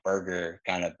kind of like Burger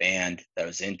kind of band that I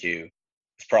was into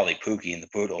was probably Pookie and the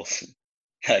Poodles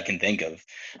that I can think of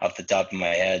off the top of my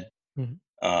head.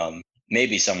 Mm-hmm.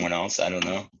 Maybe someone else, I don't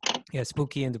know. Yeah,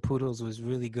 Spooky and the Poodles was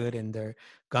really good, and their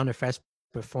Gunner Fest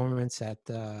performance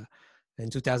in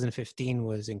 2015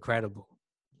 was incredible.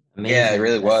 Amazing. Yeah, it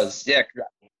really was. Yeah.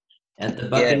 At the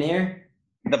Buccaneer?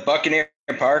 The Buccaneer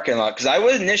parking lot, because I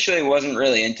initially wasn't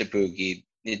really into Pookie.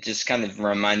 It just kind of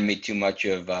reminded me too much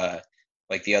of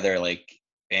like the other like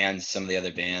bands, some of the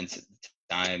other bands at the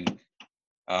time,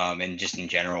 and just in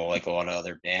general, like a lot of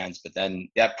other bands. But then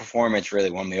that performance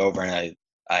really won me over, and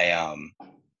I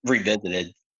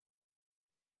revisited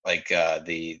like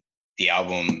the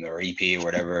album or EP or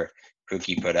whatever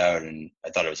Pookie put out, and I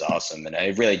thought it was awesome. And I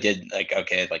really did like,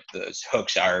 okay, like those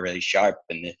hooks are really sharp,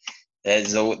 and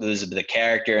there's the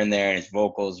character in there, and his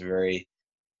vocals are very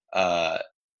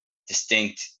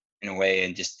distinct in a way,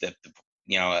 and just the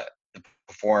the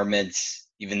performance,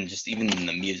 even in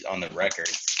the music on the record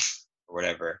or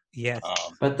whatever. Yes.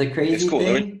 But the crazy cool.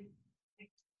 thing,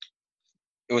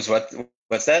 it was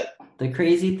what's that? The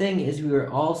crazy thing is we were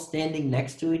all standing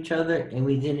next to each other and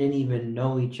we didn't even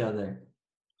know each other.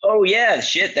 Oh yeah,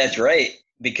 shit, that's right.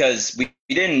 Because we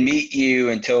didn't meet you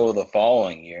until the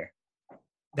following year.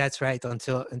 That's right,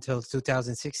 until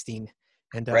 2016.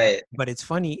 And right. But it's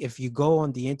funny, if you go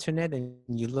on the internet and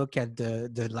you look at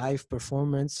the live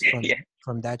performance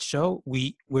from that show,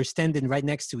 we're standing right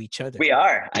next to each other. We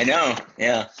are. I know.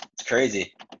 Yeah, it's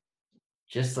crazy.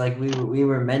 Just like we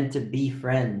were meant to be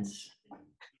friends.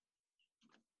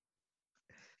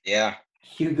 Yeah.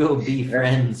 Hugo, be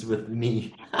friends with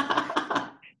me.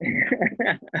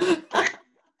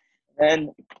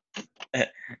 And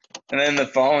then the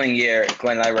following year,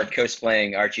 Glenn and I were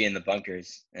cosplaying Archie and the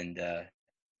Bunkers, and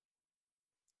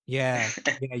yeah,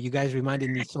 you guys reminded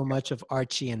me so much of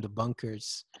Archie and the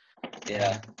Bunkers.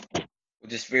 Yeah.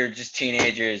 We were just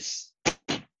teenagers,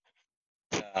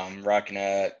 rocking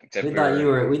out. Except We thought you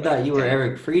were 10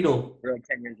 Eric Friedel. we were like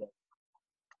 10 years old.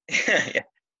 Yeah.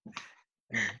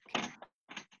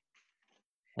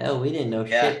 Hell, we didn't know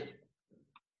Yeah. shit.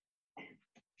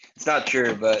 It's not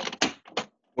true, but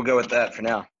we'll go with that for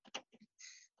now.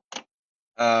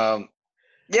 Yeah,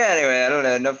 anyway, I don't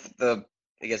know, enough I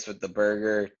guess with the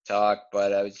burger talk,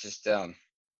 but I was just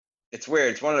it's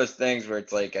weird. It's one of those things where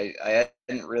it's like I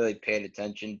hadn't really paid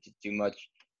attention to too much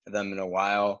of them in a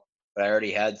while, but I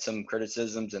already had some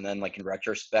criticisms, and then like in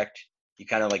retrospect, you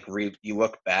kind of like you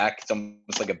look back. It's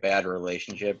almost like a bad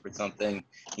relationship or something.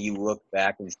 You look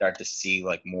back and you start to see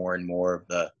like more and more of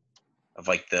the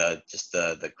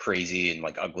crazy and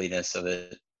like ugliness of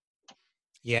it.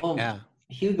 Yeah.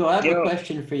 Hugo, I have You a know,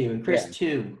 question for you, and yeah, Chris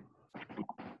too.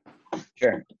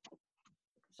 sure.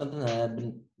 Something that I've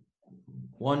been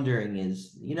wondering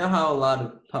is, you know how a lot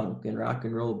of punk and rock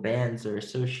and roll bands are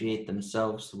associate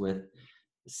themselves with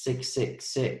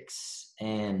 666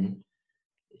 and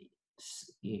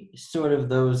sort of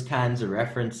those kinds of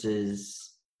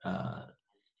references,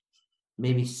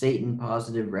 maybe Satan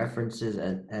positive references,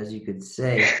 as you could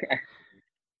say.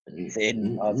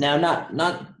 Satan Now,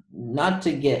 positive. not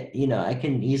to get, I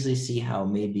can easily see how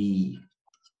maybe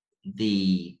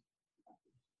the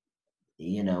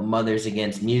Mothers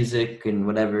Against Music and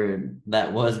whatever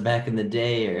that was back in the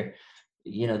day, or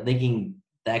thinking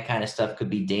that kind of stuff could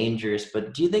be dangerous.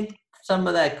 But do you think some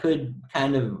of that could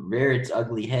kind of rear its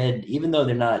ugly head, even though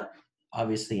they're not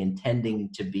obviously intending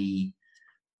to be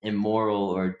immoral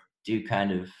or do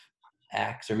kind of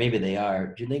acts, or maybe they are?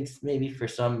 Do you think maybe for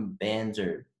some bands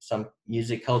or some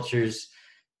music cultures,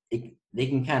 they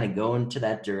can kind of go into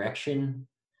that direction,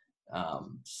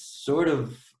 sort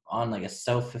of on like a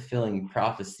self-fulfilling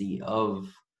prophecy of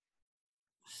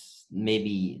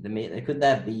maybe could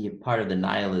that be a part of the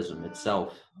nihilism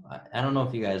itself? I don't know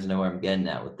if you guys know where I'm getting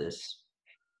at with this.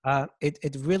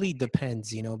 It really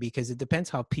depends, because it depends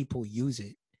how people use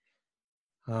it.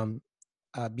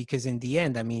 Because in the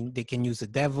end, I mean, they can use a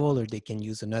devil or they can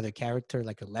use another character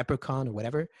like a leprechaun or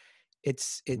whatever.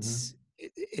 Mhm.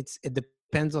 It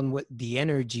depends on what the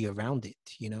energy around it,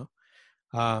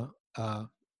 uh, uh,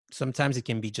 sometimes it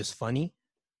can be just funny,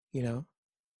 you know.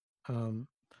 Um,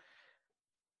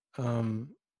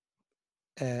 um,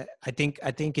 I think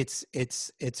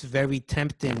it's very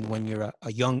tempting when you're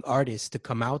a young artist to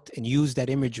come out and use that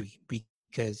imagery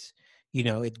because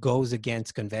it goes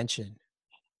against convention.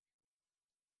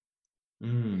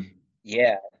 Mm.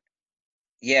 Yeah.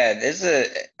 Yeah,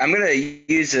 I'm gonna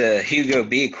use a Hugo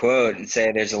B quote and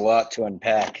say there's a lot to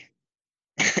unpack.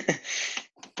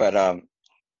 But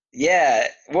yeah,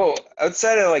 well,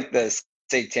 outside of like the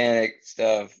satanic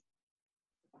stuff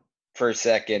for a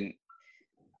second,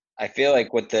 I feel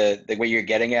like what what you're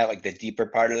getting at, like the deeper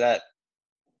part of that,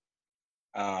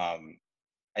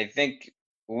 I think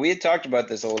we had talked about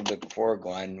this a little bit before,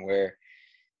 Glenn, where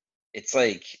it's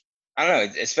like I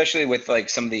don't know, especially with like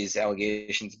some of these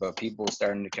allegations about people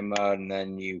starting to come out, and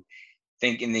then you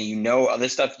thinking that other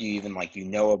stuff you even like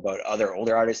about other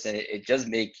older artists, and it does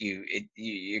make you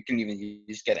can even you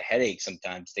just get a headache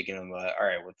sometimes thinking about, all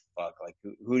right, what the fuck, like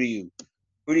who do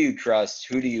you trust,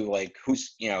 who do you like,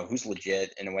 who's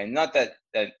legit in a way, not that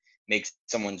makes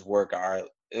someone's work art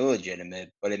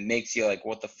illegitimate, but it makes you like,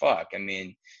 what the fuck, I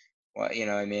mean, why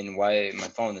am I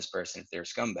following this person if they're a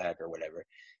scumbag or whatever.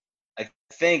 I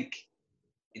think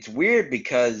it's weird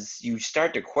because you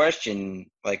start to question,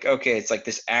 like, okay, it's like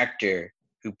this actor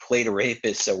who played a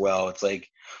rapist so well. It's like,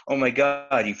 oh my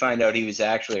god, you find out he was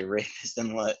actually a rapist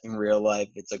in real life.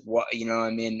 It's like, what, I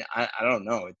don't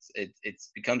know.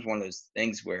 It's becomes one of those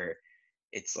things where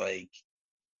it's like,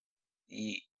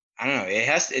 I don't know.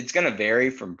 It's gonna vary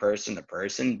from person to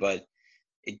person, but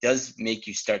it does make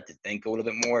you start to think a little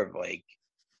bit more of like,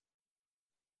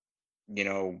 you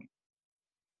know,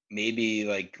 maybe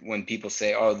like when people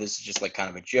say, oh, this is just like kind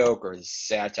of a joke or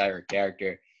satire or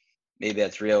character, maybe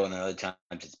that's real, and other times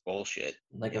it's bullshit,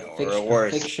 Like a or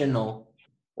fictional,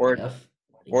 or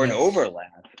or an yes,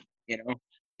 overlap, you know,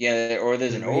 yeah, or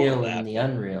there's the an real and overlap. the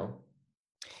unreal.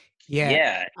 Yeah,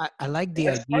 Yeah, I like and the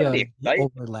that's part idea of the of the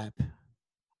excitement. overlap.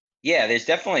 Yeah, there's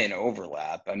definitely an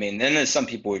overlap. I mean, then there's some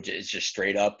people who it's just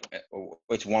straight up,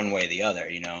 it's one way or the other,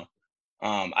 you know.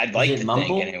 I'd Is like it to think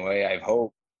mumble? anyway. I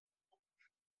hope.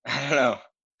 I don't know.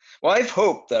 Well, I've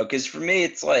hoped though, because for me,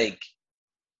 it's like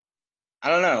I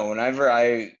don't know. Whenever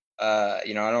I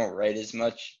don't write as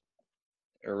much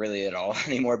or really at all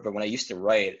anymore. But when I used to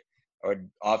write, I would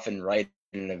often write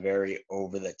in a very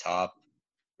over the top,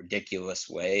 ridiculous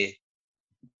way.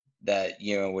 that,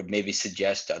 you know, would maybe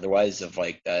suggest otherwise, of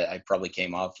like that I probably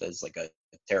came off as like a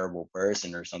terrible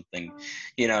person or something,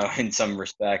 you know, in some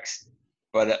respects.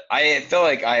 But I feel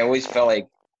like I always felt like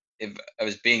if I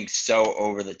was being so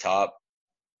over the top,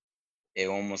 it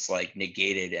almost like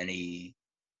negated any,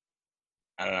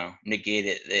 I don't know,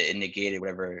 it negated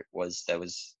whatever it was that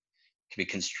was could be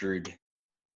construed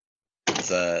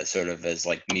as a sort of as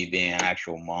like me being an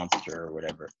actual monster or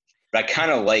whatever. But I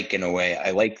kind of like, in a way,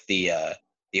 I like the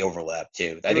overlap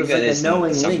too. I It think was that like a is in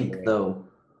knowing some link, way. though.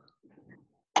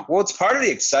 Well, it's part of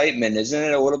the excitement, isn't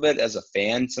it? A little bit as a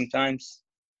fan sometimes.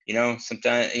 You know,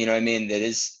 sometimes, you know what I mean? That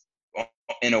is,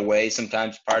 in a way,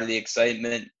 sometimes part of the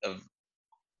excitement of,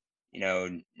 you know,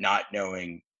 not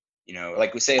knowing, you know,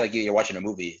 like we say, like you're watching a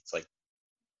movie. It's like,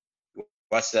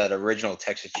 watch that original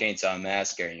Texas Chainsaw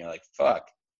Massacre, and you're like, fuck,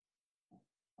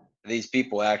 are these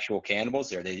people actual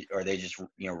cannibals? Or are they just,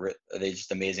 you know, are they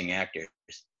just amazing actors?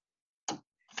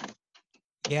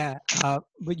 Yeah,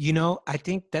 but you know, I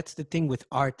think that's the thing with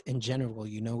art in general.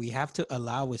 You know, we have to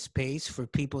allow a space for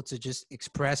people to just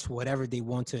express whatever they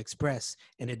want to express,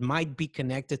 and it might be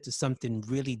connected to something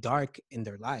really dark in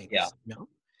their Yeah, lives. You know,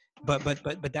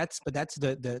 but that's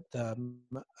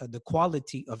the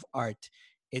quality of art.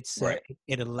 right.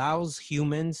 It allows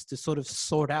humans to sort of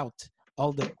sort out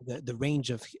all the range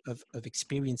of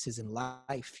experiences in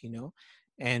life. You know,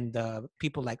 and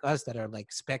people like us that are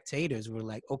like spectators, we're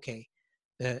like, okay,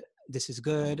 uh, this is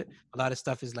good. A lot of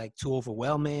stuff is like too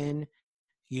overwhelming.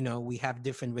 You know, we have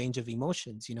different range of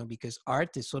emotions, you know, because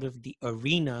art is sort of the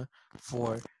arena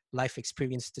for life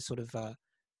experience to sort of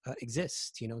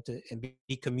exist, you know, to and be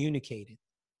communicated.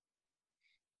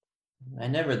 I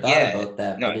never thought Yeah, about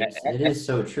that, no, but it is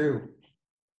so true.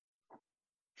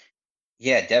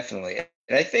 yeah, definitely.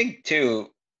 And I think too,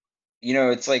 you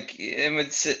know, it's like, and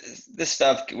it's this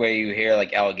stuff where you hear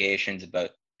like allegations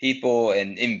about people,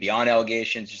 and even beyond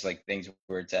allegations, just like things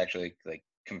where it's actually like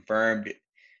confirmed.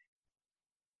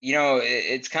 You know,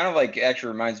 it's kind of like,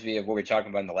 actually reminds me of what we were talking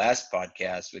about in the last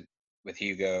podcast with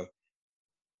Hugo,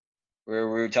 where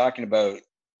we were talking about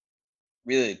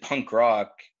really punk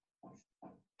rock.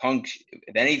 Punk,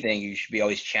 if anything, you should be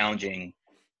always challenging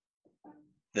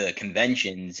the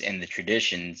conventions and the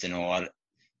traditions in a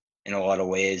lot of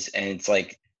ways. And it's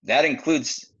like that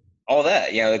includes all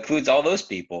that, you know, it includes all those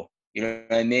people. You know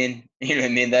what I mean? You know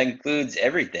what I mean? That includes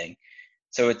everything.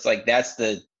 So it's like that's,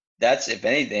 if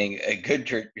anything, a good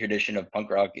tradition of punk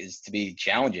rock is to be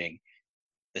challenging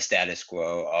the status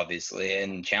quo, obviously,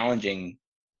 and challenging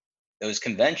those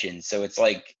conventions. So it's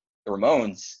like the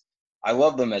Ramones. I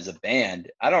love them as a band.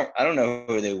 I don't know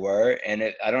who they were, and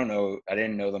I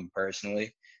didn't know them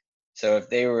personally. So if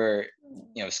they were,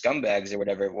 you know, scumbags or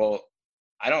whatever, well,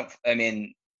 I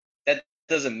mean, that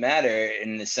doesn't matter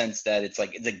in the sense that it's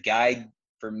like it's a guide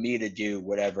for me to do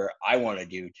whatever I want to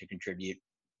do to contribute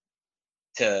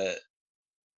to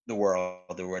the world or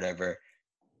whatever.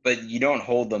 But you don't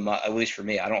hold them up, at least for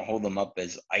me, I don't hold them up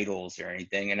as idols or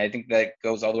anything. And I think that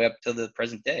goes all the way up to the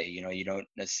present day. You know, you don't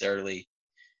necessarily,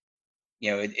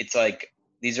 you know, it's like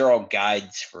these are all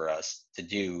guides for us to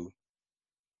do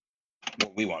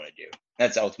what we want to do.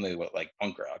 That's ultimately what like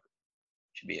punk rock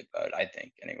should be about, I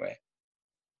think, anyway.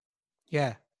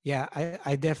 Yeah, yeah,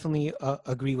 I definitely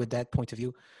agree with that point of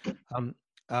view. Um,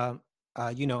 um,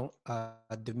 you know,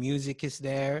 the music is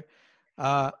there.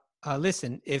 Uh,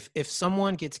 Listen, if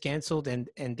someone gets canceled and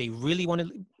they really want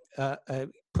to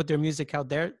put their music out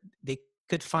there, they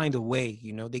could find a way.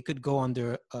 You know, they could go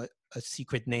under a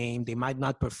secret name. They might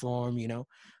not perform. You know,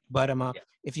 but Yeah.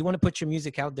 if you want to put your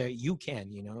music out there, you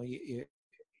can. You know,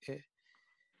 eh,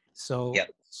 so Yeah.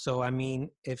 so I mean,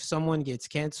 if someone gets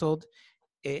canceled,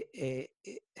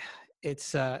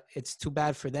 it's too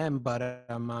bad for them, but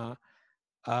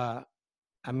uh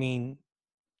I mean,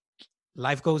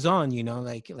 life goes on, you know,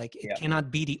 like it Yeah.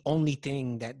 cannot be the only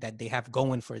thing that they have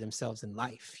going for themselves in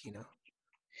life, you know.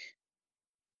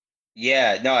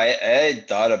 Yeah. No, I had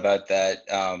thought about that,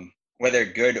 whether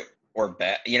good or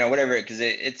bad, you know, whatever, because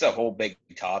it's a whole big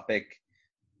topic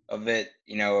of it,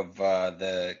 you know, of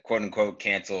the quote unquote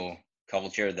cancel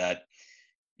culture that,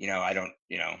 you know, I don't,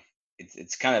 you know,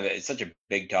 it's kind of, it's such a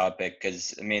big topic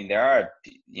because, I mean, there are,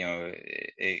 you know,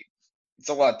 it's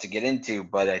a lot to get into,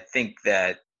 but I think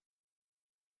that,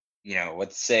 you know,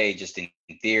 let's say just in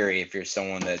theory, if you're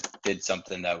someone that did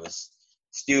something that was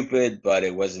stupid, but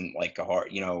it wasn't like a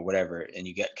hard, you know, whatever, and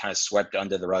you get kind of swept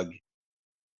under the rug,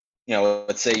 you know,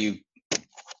 let's say you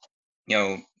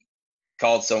know,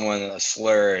 called someone a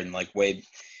slur and like way,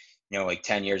 you know, like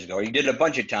 10 years ago, or you did it a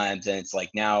bunch of times, and it's like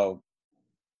now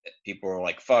people are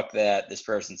like, fuck that, this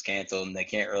person's canceled and they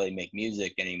can't really make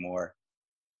music anymore.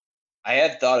 I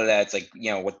had thought of that. It's like,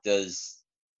 what does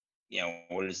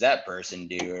that person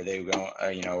do? Are they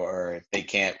going, or if they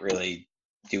can't really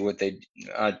do what they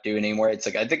do anymore? It's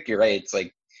like, I think you're right. It's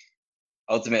like,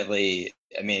 ultimately,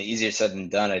 I mean, easier said than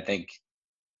done. I think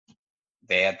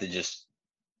they have to just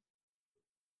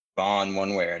bond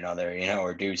one way or another,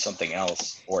 or do something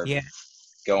else, or Yeah,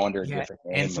 go under a yeah. different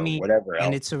And name I or mean, whatever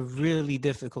and else. it's a really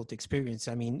difficult experience.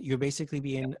 I mean, you're basically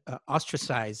being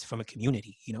ostracized from a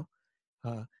community,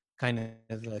 kind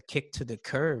of a kick to the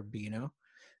curb,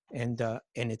 and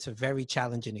it's a very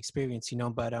challenging experience,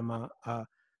 but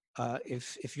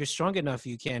if you're strong enough,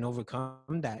 you can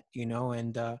overcome that,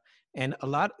 and a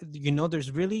lot,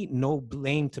 there's really no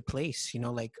blame to place,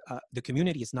 like the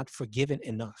community is not forgiven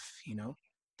enough,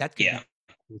 that could Yeah, be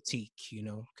critique,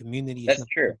 community is that's not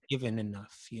true. forgiven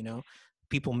enough,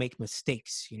 people make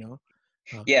mistakes,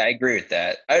 Yeah, I agree with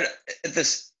that. At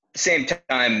this same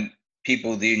time,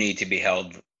 people do need to be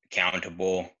held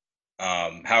accountable,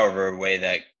 however way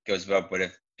that goes about. But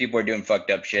if people are doing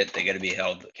fucked up shit, they got to be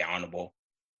held accountable.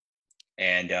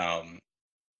 And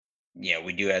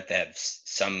we do have to have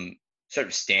some sort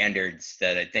of standards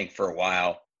that I think for a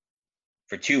while,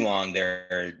 for too long, there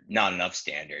are not enough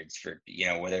standards for,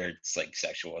 whether it's like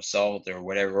sexual assault or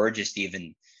whatever, or just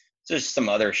some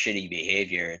other shitty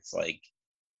behavior. It's like,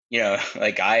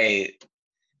 like I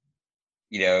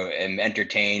am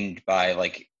entertained by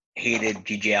like hated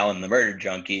GG Allen and the Murder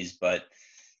Junkies, but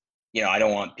I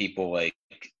don't want people like,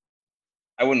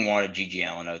 I wouldn't want a GG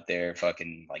Allen out there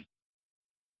fucking like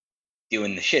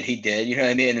doing the shit he did, you know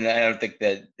what I mean? And I don't think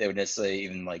that they would necessarily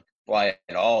even like fly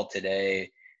at all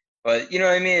today. But you know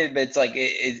what I mean? But it's like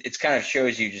it's kind of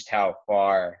shows you just how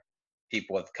far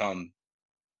people have come.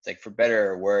 It's like, for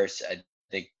better or worse, I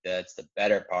think that's the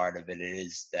better part of it,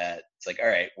 is that it's like, all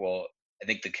right, well, I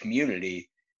think the community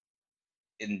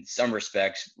in some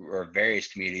respects, or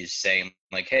various communities, saying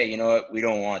like, hey, you know what, we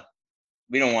don't want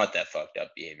that fucked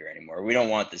up behavior anymore. We don't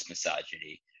want this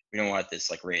misogyny. We don't want this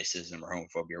like racism or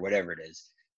homophobia or whatever it is.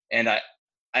 And I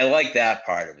like that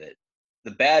part of it.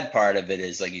 The bad part of it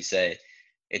is, like you say,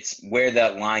 it's where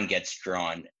that line gets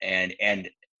drawn, and a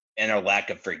lack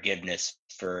of forgiveness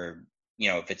for,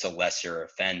 if it's a lesser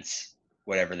offense,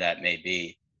 whatever that may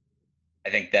be. I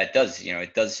think that does,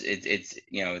 it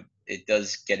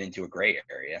does get into a gray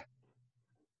area.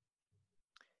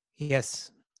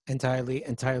 Yes, entirely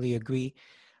agree.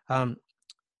 um,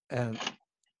 um,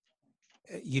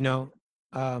 you know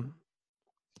um,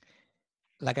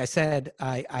 like I said,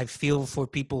 I feel for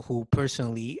people who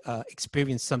personally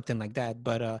experience something like that.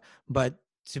 But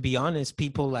to be honest,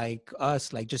 people like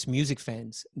us, like just music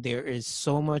fans, there is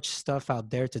so much stuff out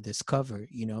there to discover.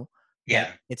 That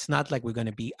Yeah, it's not like we're going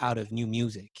to be out of new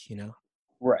music.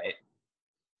 right.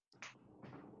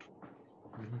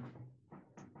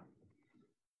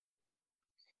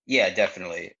 Yeah,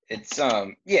 definitely. It's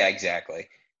yeah, exactly.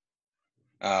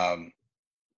 Um,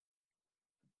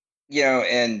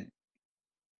 and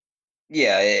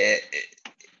yeah,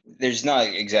 there's not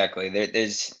exactly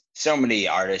there's so many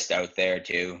artists out there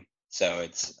too. So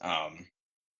it's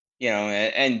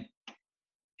and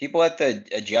people have to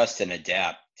adjust and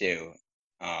adapt too.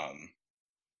 Um,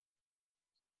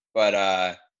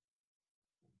 but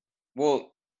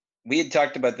well, we had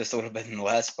talked about this a little bit in the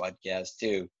last podcast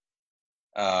too.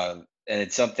 And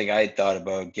it's something I had thought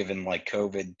about, given like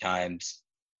COVID times,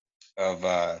 of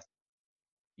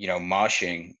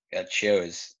moshing at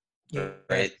shows, Yes.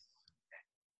 right?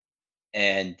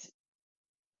 And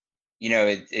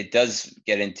it does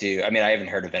get into, I mean, I haven't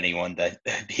heard of anyone that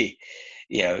would be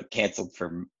canceled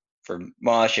for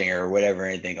moshing or whatever,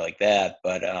 anything like that.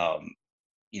 But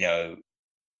you know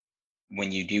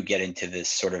when you do get into this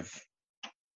sort of,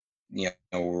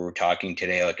 we're talking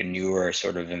today, like a newer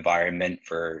sort of environment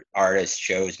for artists,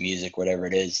 shows, music, whatever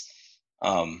it is,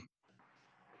 um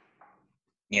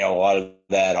a lot of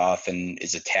that often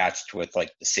is attached with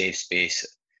like the safe space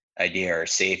idea or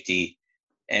safety.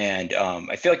 And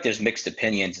I feel like there's mixed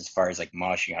opinions as far as like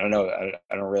moshing. I don't know.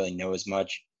 I don't really know as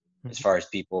much as Mhm. far as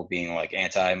people being like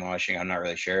anti-moshing. I'm not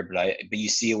really sure, but you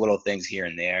see little things here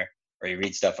and there, or you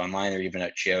read stuff online, or even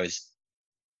at shows.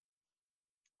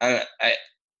 I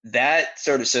that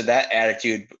sort of, so that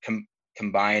attitude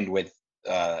combined with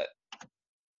uh,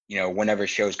 whenever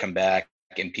shows come back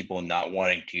and people not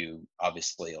wanting to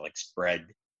obviously like spread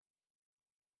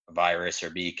a virus or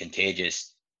be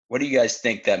contagious. What do you guys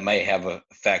think that might have an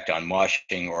effect on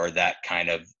moshing, or that kind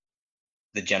of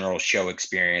the general show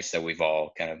experience that we've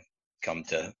all kind of come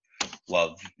to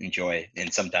love, enjoy,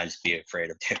 and sometimes be afraid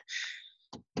of too?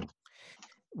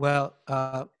 Well,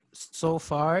 so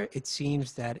far it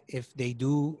seems that if they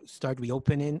do start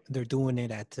reopening, they're doing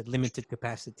it at a limited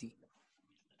capacity.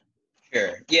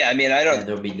 Sure. Yeah, I mean, I Yeah, don't,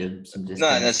 there'll be some not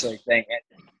distance. necessarily saying it.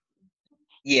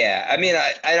 Yeah, I mean,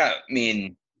 I don't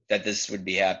mean that this would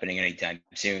be happening anytime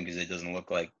soon because it doesn't look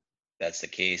like that's the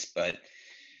case. But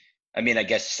I mean, I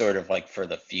guess sort of like for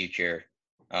the future.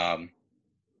 Um,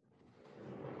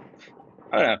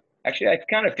 I don't know. Actually, I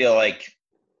kind of feel like,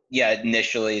 yeah,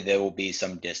 initially there will be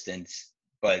some distance,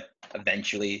 but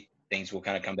eventually things will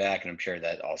kind of come back, and I'm sure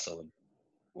that also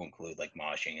will include like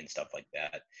moshing and stuff like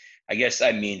that. I guess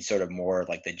I mean sort of more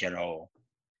like the general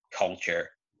culture.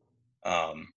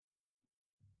 Um,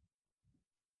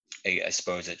 I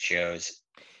suppose it shows.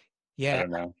 I Yeah,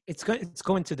 don't know. it's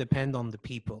going to depend on the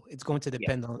people. It's going to Yeah,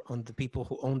 depend on the people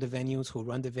who own the venues, who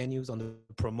run the venues, on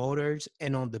the promoters,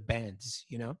 and on the bands.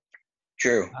 You know,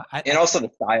 true. I And also the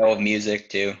style of music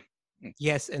too.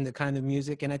 yes, and the kind of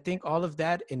music, and I think all of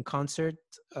that in concert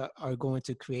are going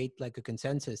to create like a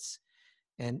consensus,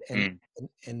 and and Mm.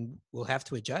 and we'll have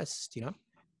to adjust. You know,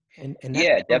 and that's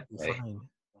Yeah, totally definitely. fine.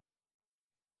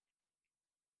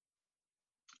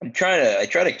 I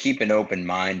try to keep an open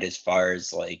mind as far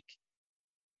as like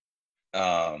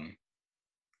um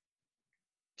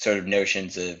sort of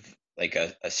notions of like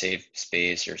a safe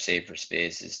space or safer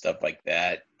spaces, stuff like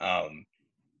that.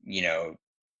 You know,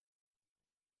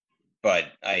 but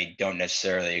I don't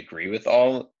necessarily agree with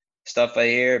all stuff I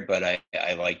hear, but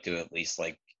I like to at least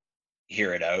like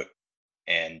hear it out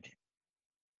and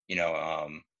you know,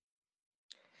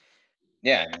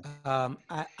 yeah.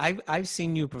 I've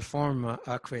seen you perform,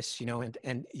 Chris. You know,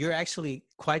 and you're actually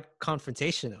quite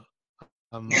confrontational.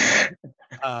 Um,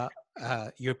 uh,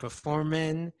 you're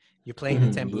performing, you're playing the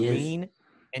He is. tambourine,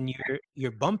 and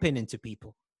you're bumping into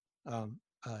people.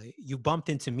 You bumped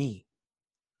into me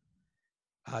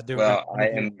during Well, one I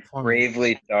of your am performances,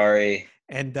 gravely sorry.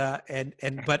 and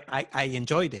but I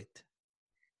enjoyed it.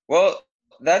 Well,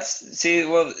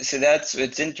 see that's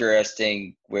it's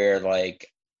interesting where like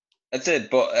that's a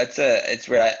it's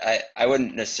where I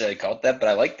wouldn't necessarily call it that, but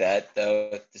I like that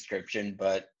though description.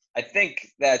 But I think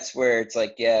that's where it's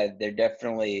like, yeah, they're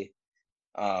definitely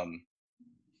um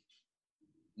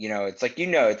it's like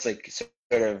it's like sort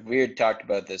of we had talked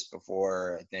about this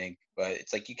before, I think, but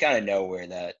it's like you kind of know where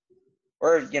that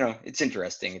or it's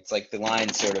interesting. It's like the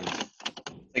line sort of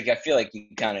like I feel like you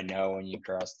kind of know when you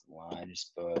cross the line, I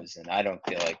suppose, and I don't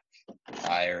feel like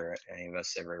I or any of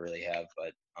us ever really have,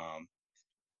 but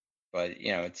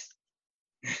it's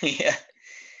yeah,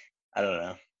 I don't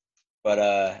know, but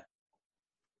I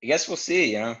guess we'll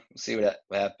see. We'll see what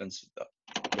happens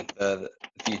with the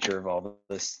future of all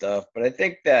this stuff. But I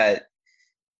think that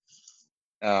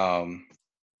um,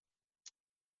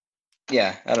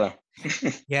 yeah, I don't know.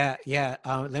 Yeah, yeah.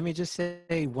 Let me just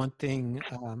say one thing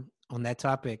on that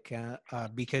topic,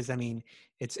 because I mean,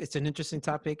 it's an interesting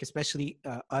topic, especially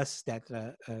us that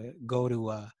go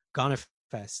to Goner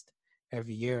Fest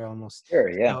every year almost. Sure,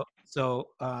 yeah, So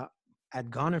at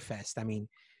Goner Fest, I mean,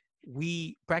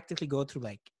 we practically go through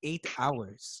like 8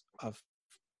 hours of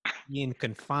being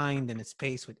confined in a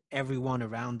space with everyone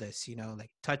around us, you know,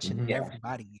 like touching Mhm. yeah,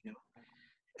 everybody, you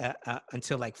know,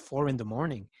 until like 4 in the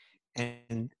morning,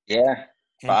 and yeah.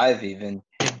 and 5 even.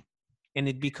 and it and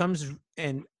it becomes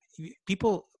and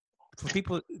people for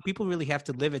people really have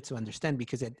to live it to understand,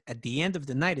 because at the end of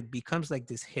the night it becomes like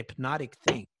this hypnotic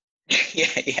thing.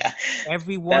 Yeah, yeah.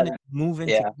 Everyone is That moving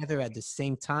yeah, together at the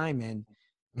same time,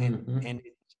 Mhm. and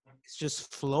it's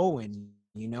just flowing,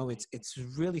 you know. It's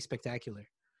really spectacular.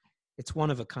 It's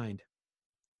one of a kind.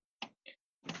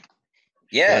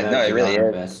 yeah. Shout No, out it to really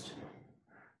Goner is. Fest.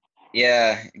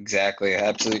 Yeah, exactly.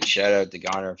 Absolute shout out to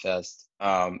Goner Fest.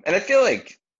 And I feel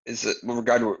like is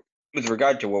with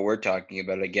regard to what we're talking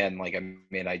about again, like I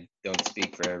mean, I don't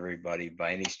speak for everybody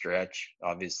by any stretch,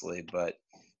 obviously, but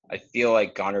I feel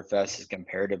like Goner Fest is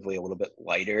comparatively a little bit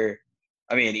lighter.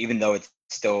 I mean, even though it's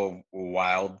still a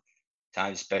wild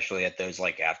time, especially at those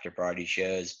like after party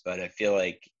shows, but I feel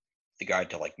like with regard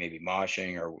to like maybe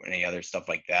moshing or any other stuff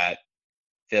like that,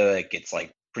 feel like it's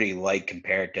like pretty light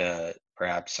compared to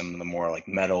perhaps some of the more like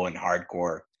metal and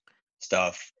hardcore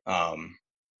stuff.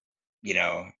 You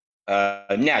know,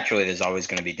 naturally there's always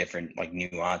going to be different like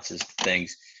nuances to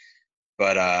things,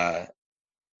 but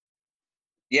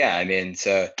yeah, I mean,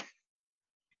 so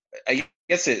I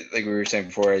guess it like we were saying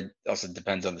before, it also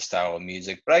depends on the style of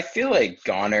music. But I feel like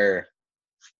Goner,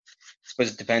 I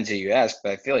suppose it depends who you ask,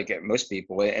 but I feel like most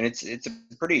people, and it's a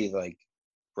pretty like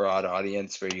broad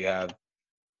audience where you have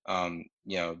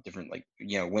different like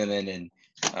women and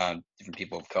different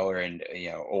people of color and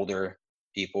older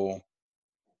people.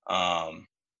 Because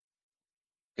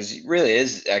it really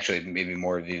is actually maybe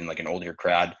more of even like an older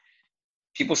crowd.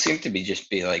 People seem to be just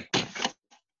be like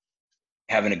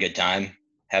having a good time,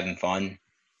 having fun.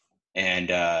 And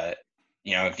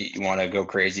if you want to go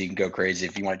crazy, you can go crazy.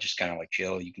 If you want to just kind of like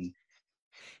chill, you can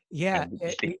Yeah,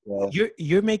 just be chill.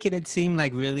 you're making it seem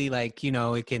like really like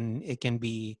it can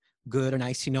be good or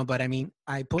nice, But I mean,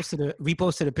 I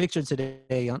reposted a picture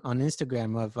today on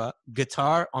Instagram of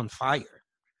guitar on fire.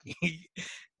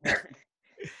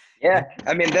 Yeah,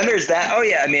 I mean, then there's that. Oh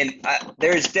yeah, I mean,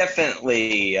 there's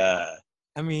definitely.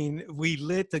 I mean, we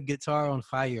lit the guitar on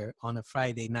fire on a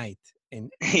Friday night in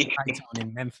Python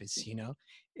in Memphis.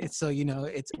 It's so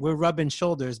we're rubbing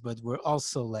shoulders, but we're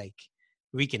also like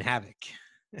wreaking havoc.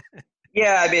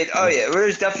 Yeah, I mean, oh yeah,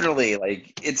 there's definitely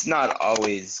like it's not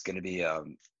always going to be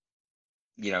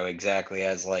exactly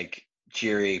as like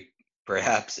cheery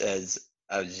perhaps as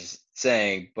I was just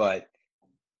saying, but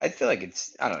I feel like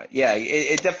I don't know. Yeah,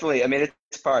 it definitely. I mean,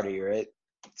 it's party, right?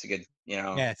 It's a good,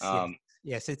 Yes, yes,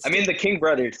 yes. It's I mean, the King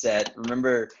Brothers set.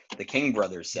 Remember the King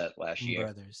Brothers set last year?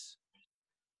 Brothers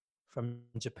from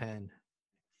Japan.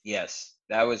 Yes,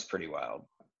 that was pretty wild.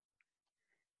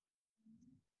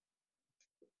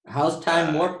 How's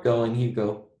Time Warp going,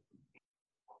 Hugo?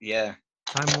 Yeah.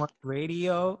 Time Warp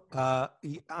Radio.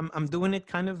 I'm doing it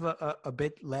kind of a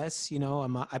bit less.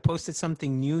 I posted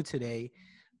something new today.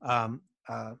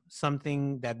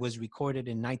 Something that was recorded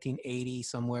in 1980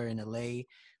 somewhere in LA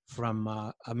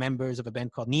from members of a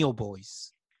band called Neo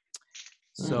Boys.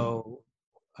 So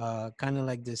kind of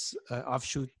like this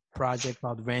offshoot project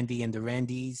called Randy and the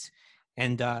Randys,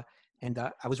 and I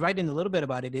was writing a little bit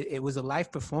about it. It was a live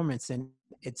performance, and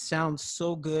it sounds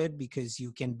so good because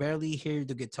you can barely hear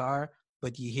the guitar,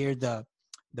 but you hear the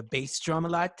bass drum a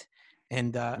lot,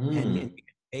 and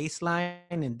bass line,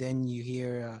 and then you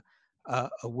hear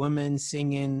a woman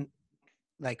singing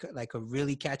like a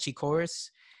really catchy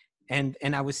chorus.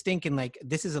 And I was thinking, like,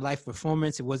 this is a live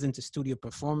performance. It wasn't a studio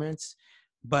performance,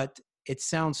 but it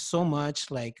sounds so much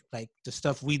like the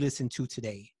stuff we listen to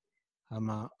today.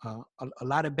 A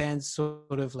lot of bands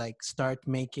sort of like start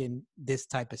making this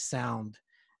type of sound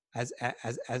as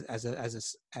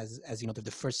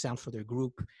the first sound for their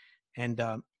group, and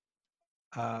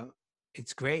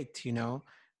it's great.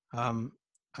 Um,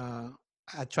 uh,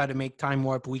 I try to make Time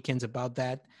Warp weekends about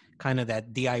that kind of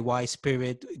that DIY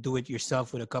spirit, do it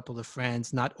yourself with a couple of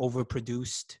friends, not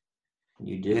overproduced.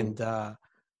 You do.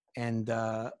 And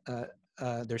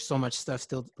there's so much stuff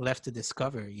still left to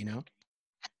discover.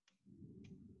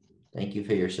 Thank you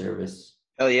for your service.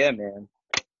 Hell yeah, man.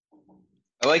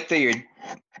 I like that you're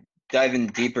diving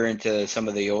deeper into some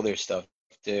of the older stuff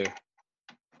too.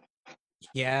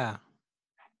 Yeah.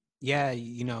 I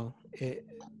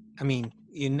mean,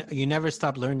 you never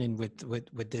stop learning with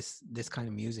this kind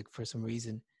of music for some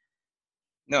reason.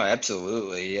 No,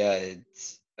 absolutely. Yeah,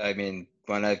 I mean,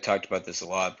 when I've talked about this a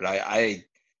lot, but I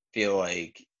feel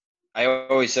like I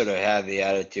always sort of have the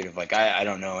attitude of like I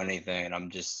don't know anything, and I'm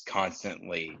just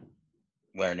constantly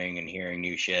learning and hearing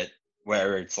new shit,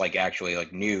 whether it's like actually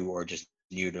like new or just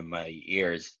new to my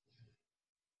ears.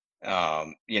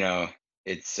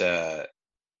 It's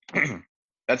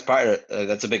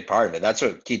that's a big part of it. That's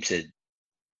what keeps it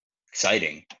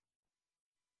exciting.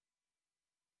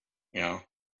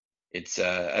 It's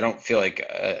I don't feel like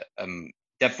I'm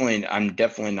definitely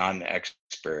not an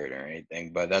expert or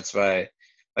anything, but that's why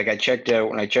like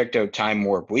when I checked out Time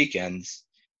Warp Weekends,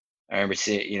 I remember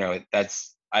seeing,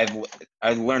 that's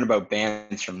I've learned about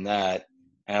bands from that,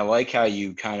 and I like how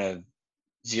you kind of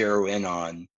zero in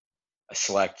on a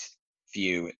select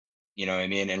few, you know what I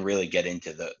mean, and really get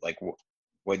into the like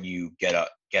what you get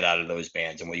out of those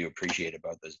bands and what you appreciate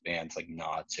about those bands like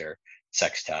Knots or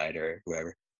Sextide or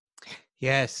whoever.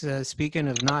 Yes. Speaking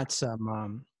of Knots,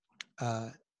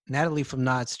 Natalie from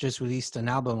Knots just released an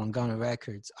album on Gunner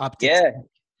Records. Optic. Yeah.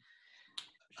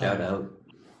 Shout out.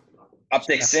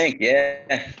 Optic Sync.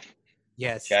 Yeah.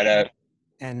 Yes. Shout out.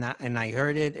 And I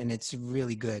heard it, and it's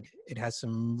really good. It has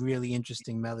some really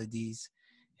interesting melodies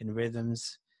and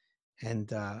rhythms,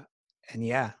 and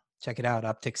yeah, check it out,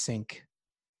 Optic Sync.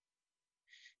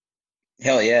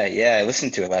 Hell yeah, yeah! I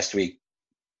listened to it last week.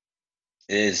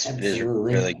 It is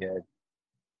really good.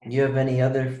 You have any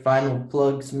other final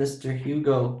plugs, Mr.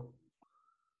 Hugo?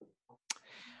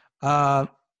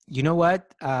 You know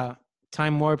what?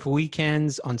 Time Warp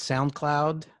Weekends on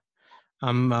SoundCloud.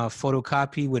 I'm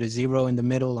Photocopy with a 0 in the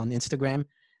middle on Instagram.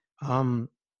 I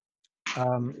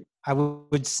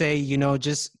would say,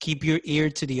 just keep your ear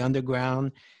to the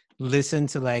underground, listen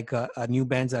to like new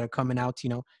bands that are coming out,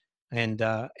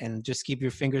 and just keep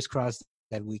your fingers crossed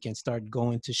that we can start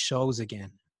going to shows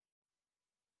again.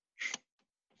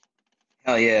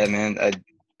 Hell yeah, man!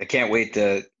 I can't wait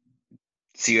to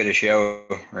see you at a show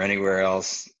or anywhere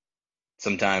else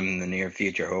sometime in the near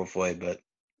future, hopefully. But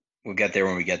we'll get there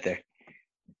when we get there.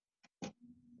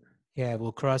 Yeah,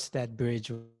 we'll cross that bridge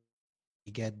when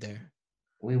we get there.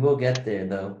 We will get there,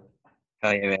 though.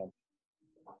 Hell yeah, man.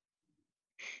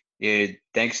 Dude,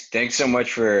 thanks so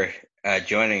much for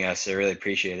joining us. I really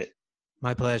appreciate it.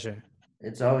 My pleasure.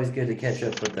 It's always good to catch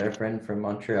up with our friend from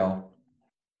Montreal.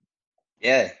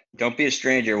 Yeah, don't be a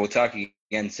stranger. We'll talk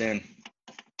again soon.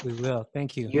 We will.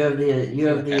 Thank you. You have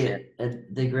Yeah.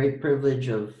 the great privilege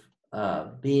of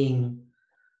being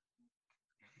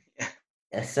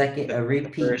a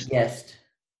repeat First, guest.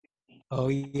 Oh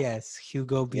yes,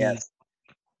 Hugo B. yes.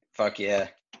 Fuck yeah.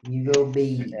 Hugo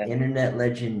B, Yeah. internet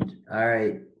legend. All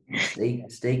right,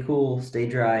 stay cool, stay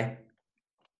dry.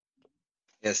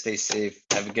 Yeah, stay safe.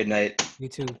 Have a good night. You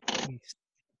too. Peace. Peace,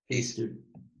 Peace. dude.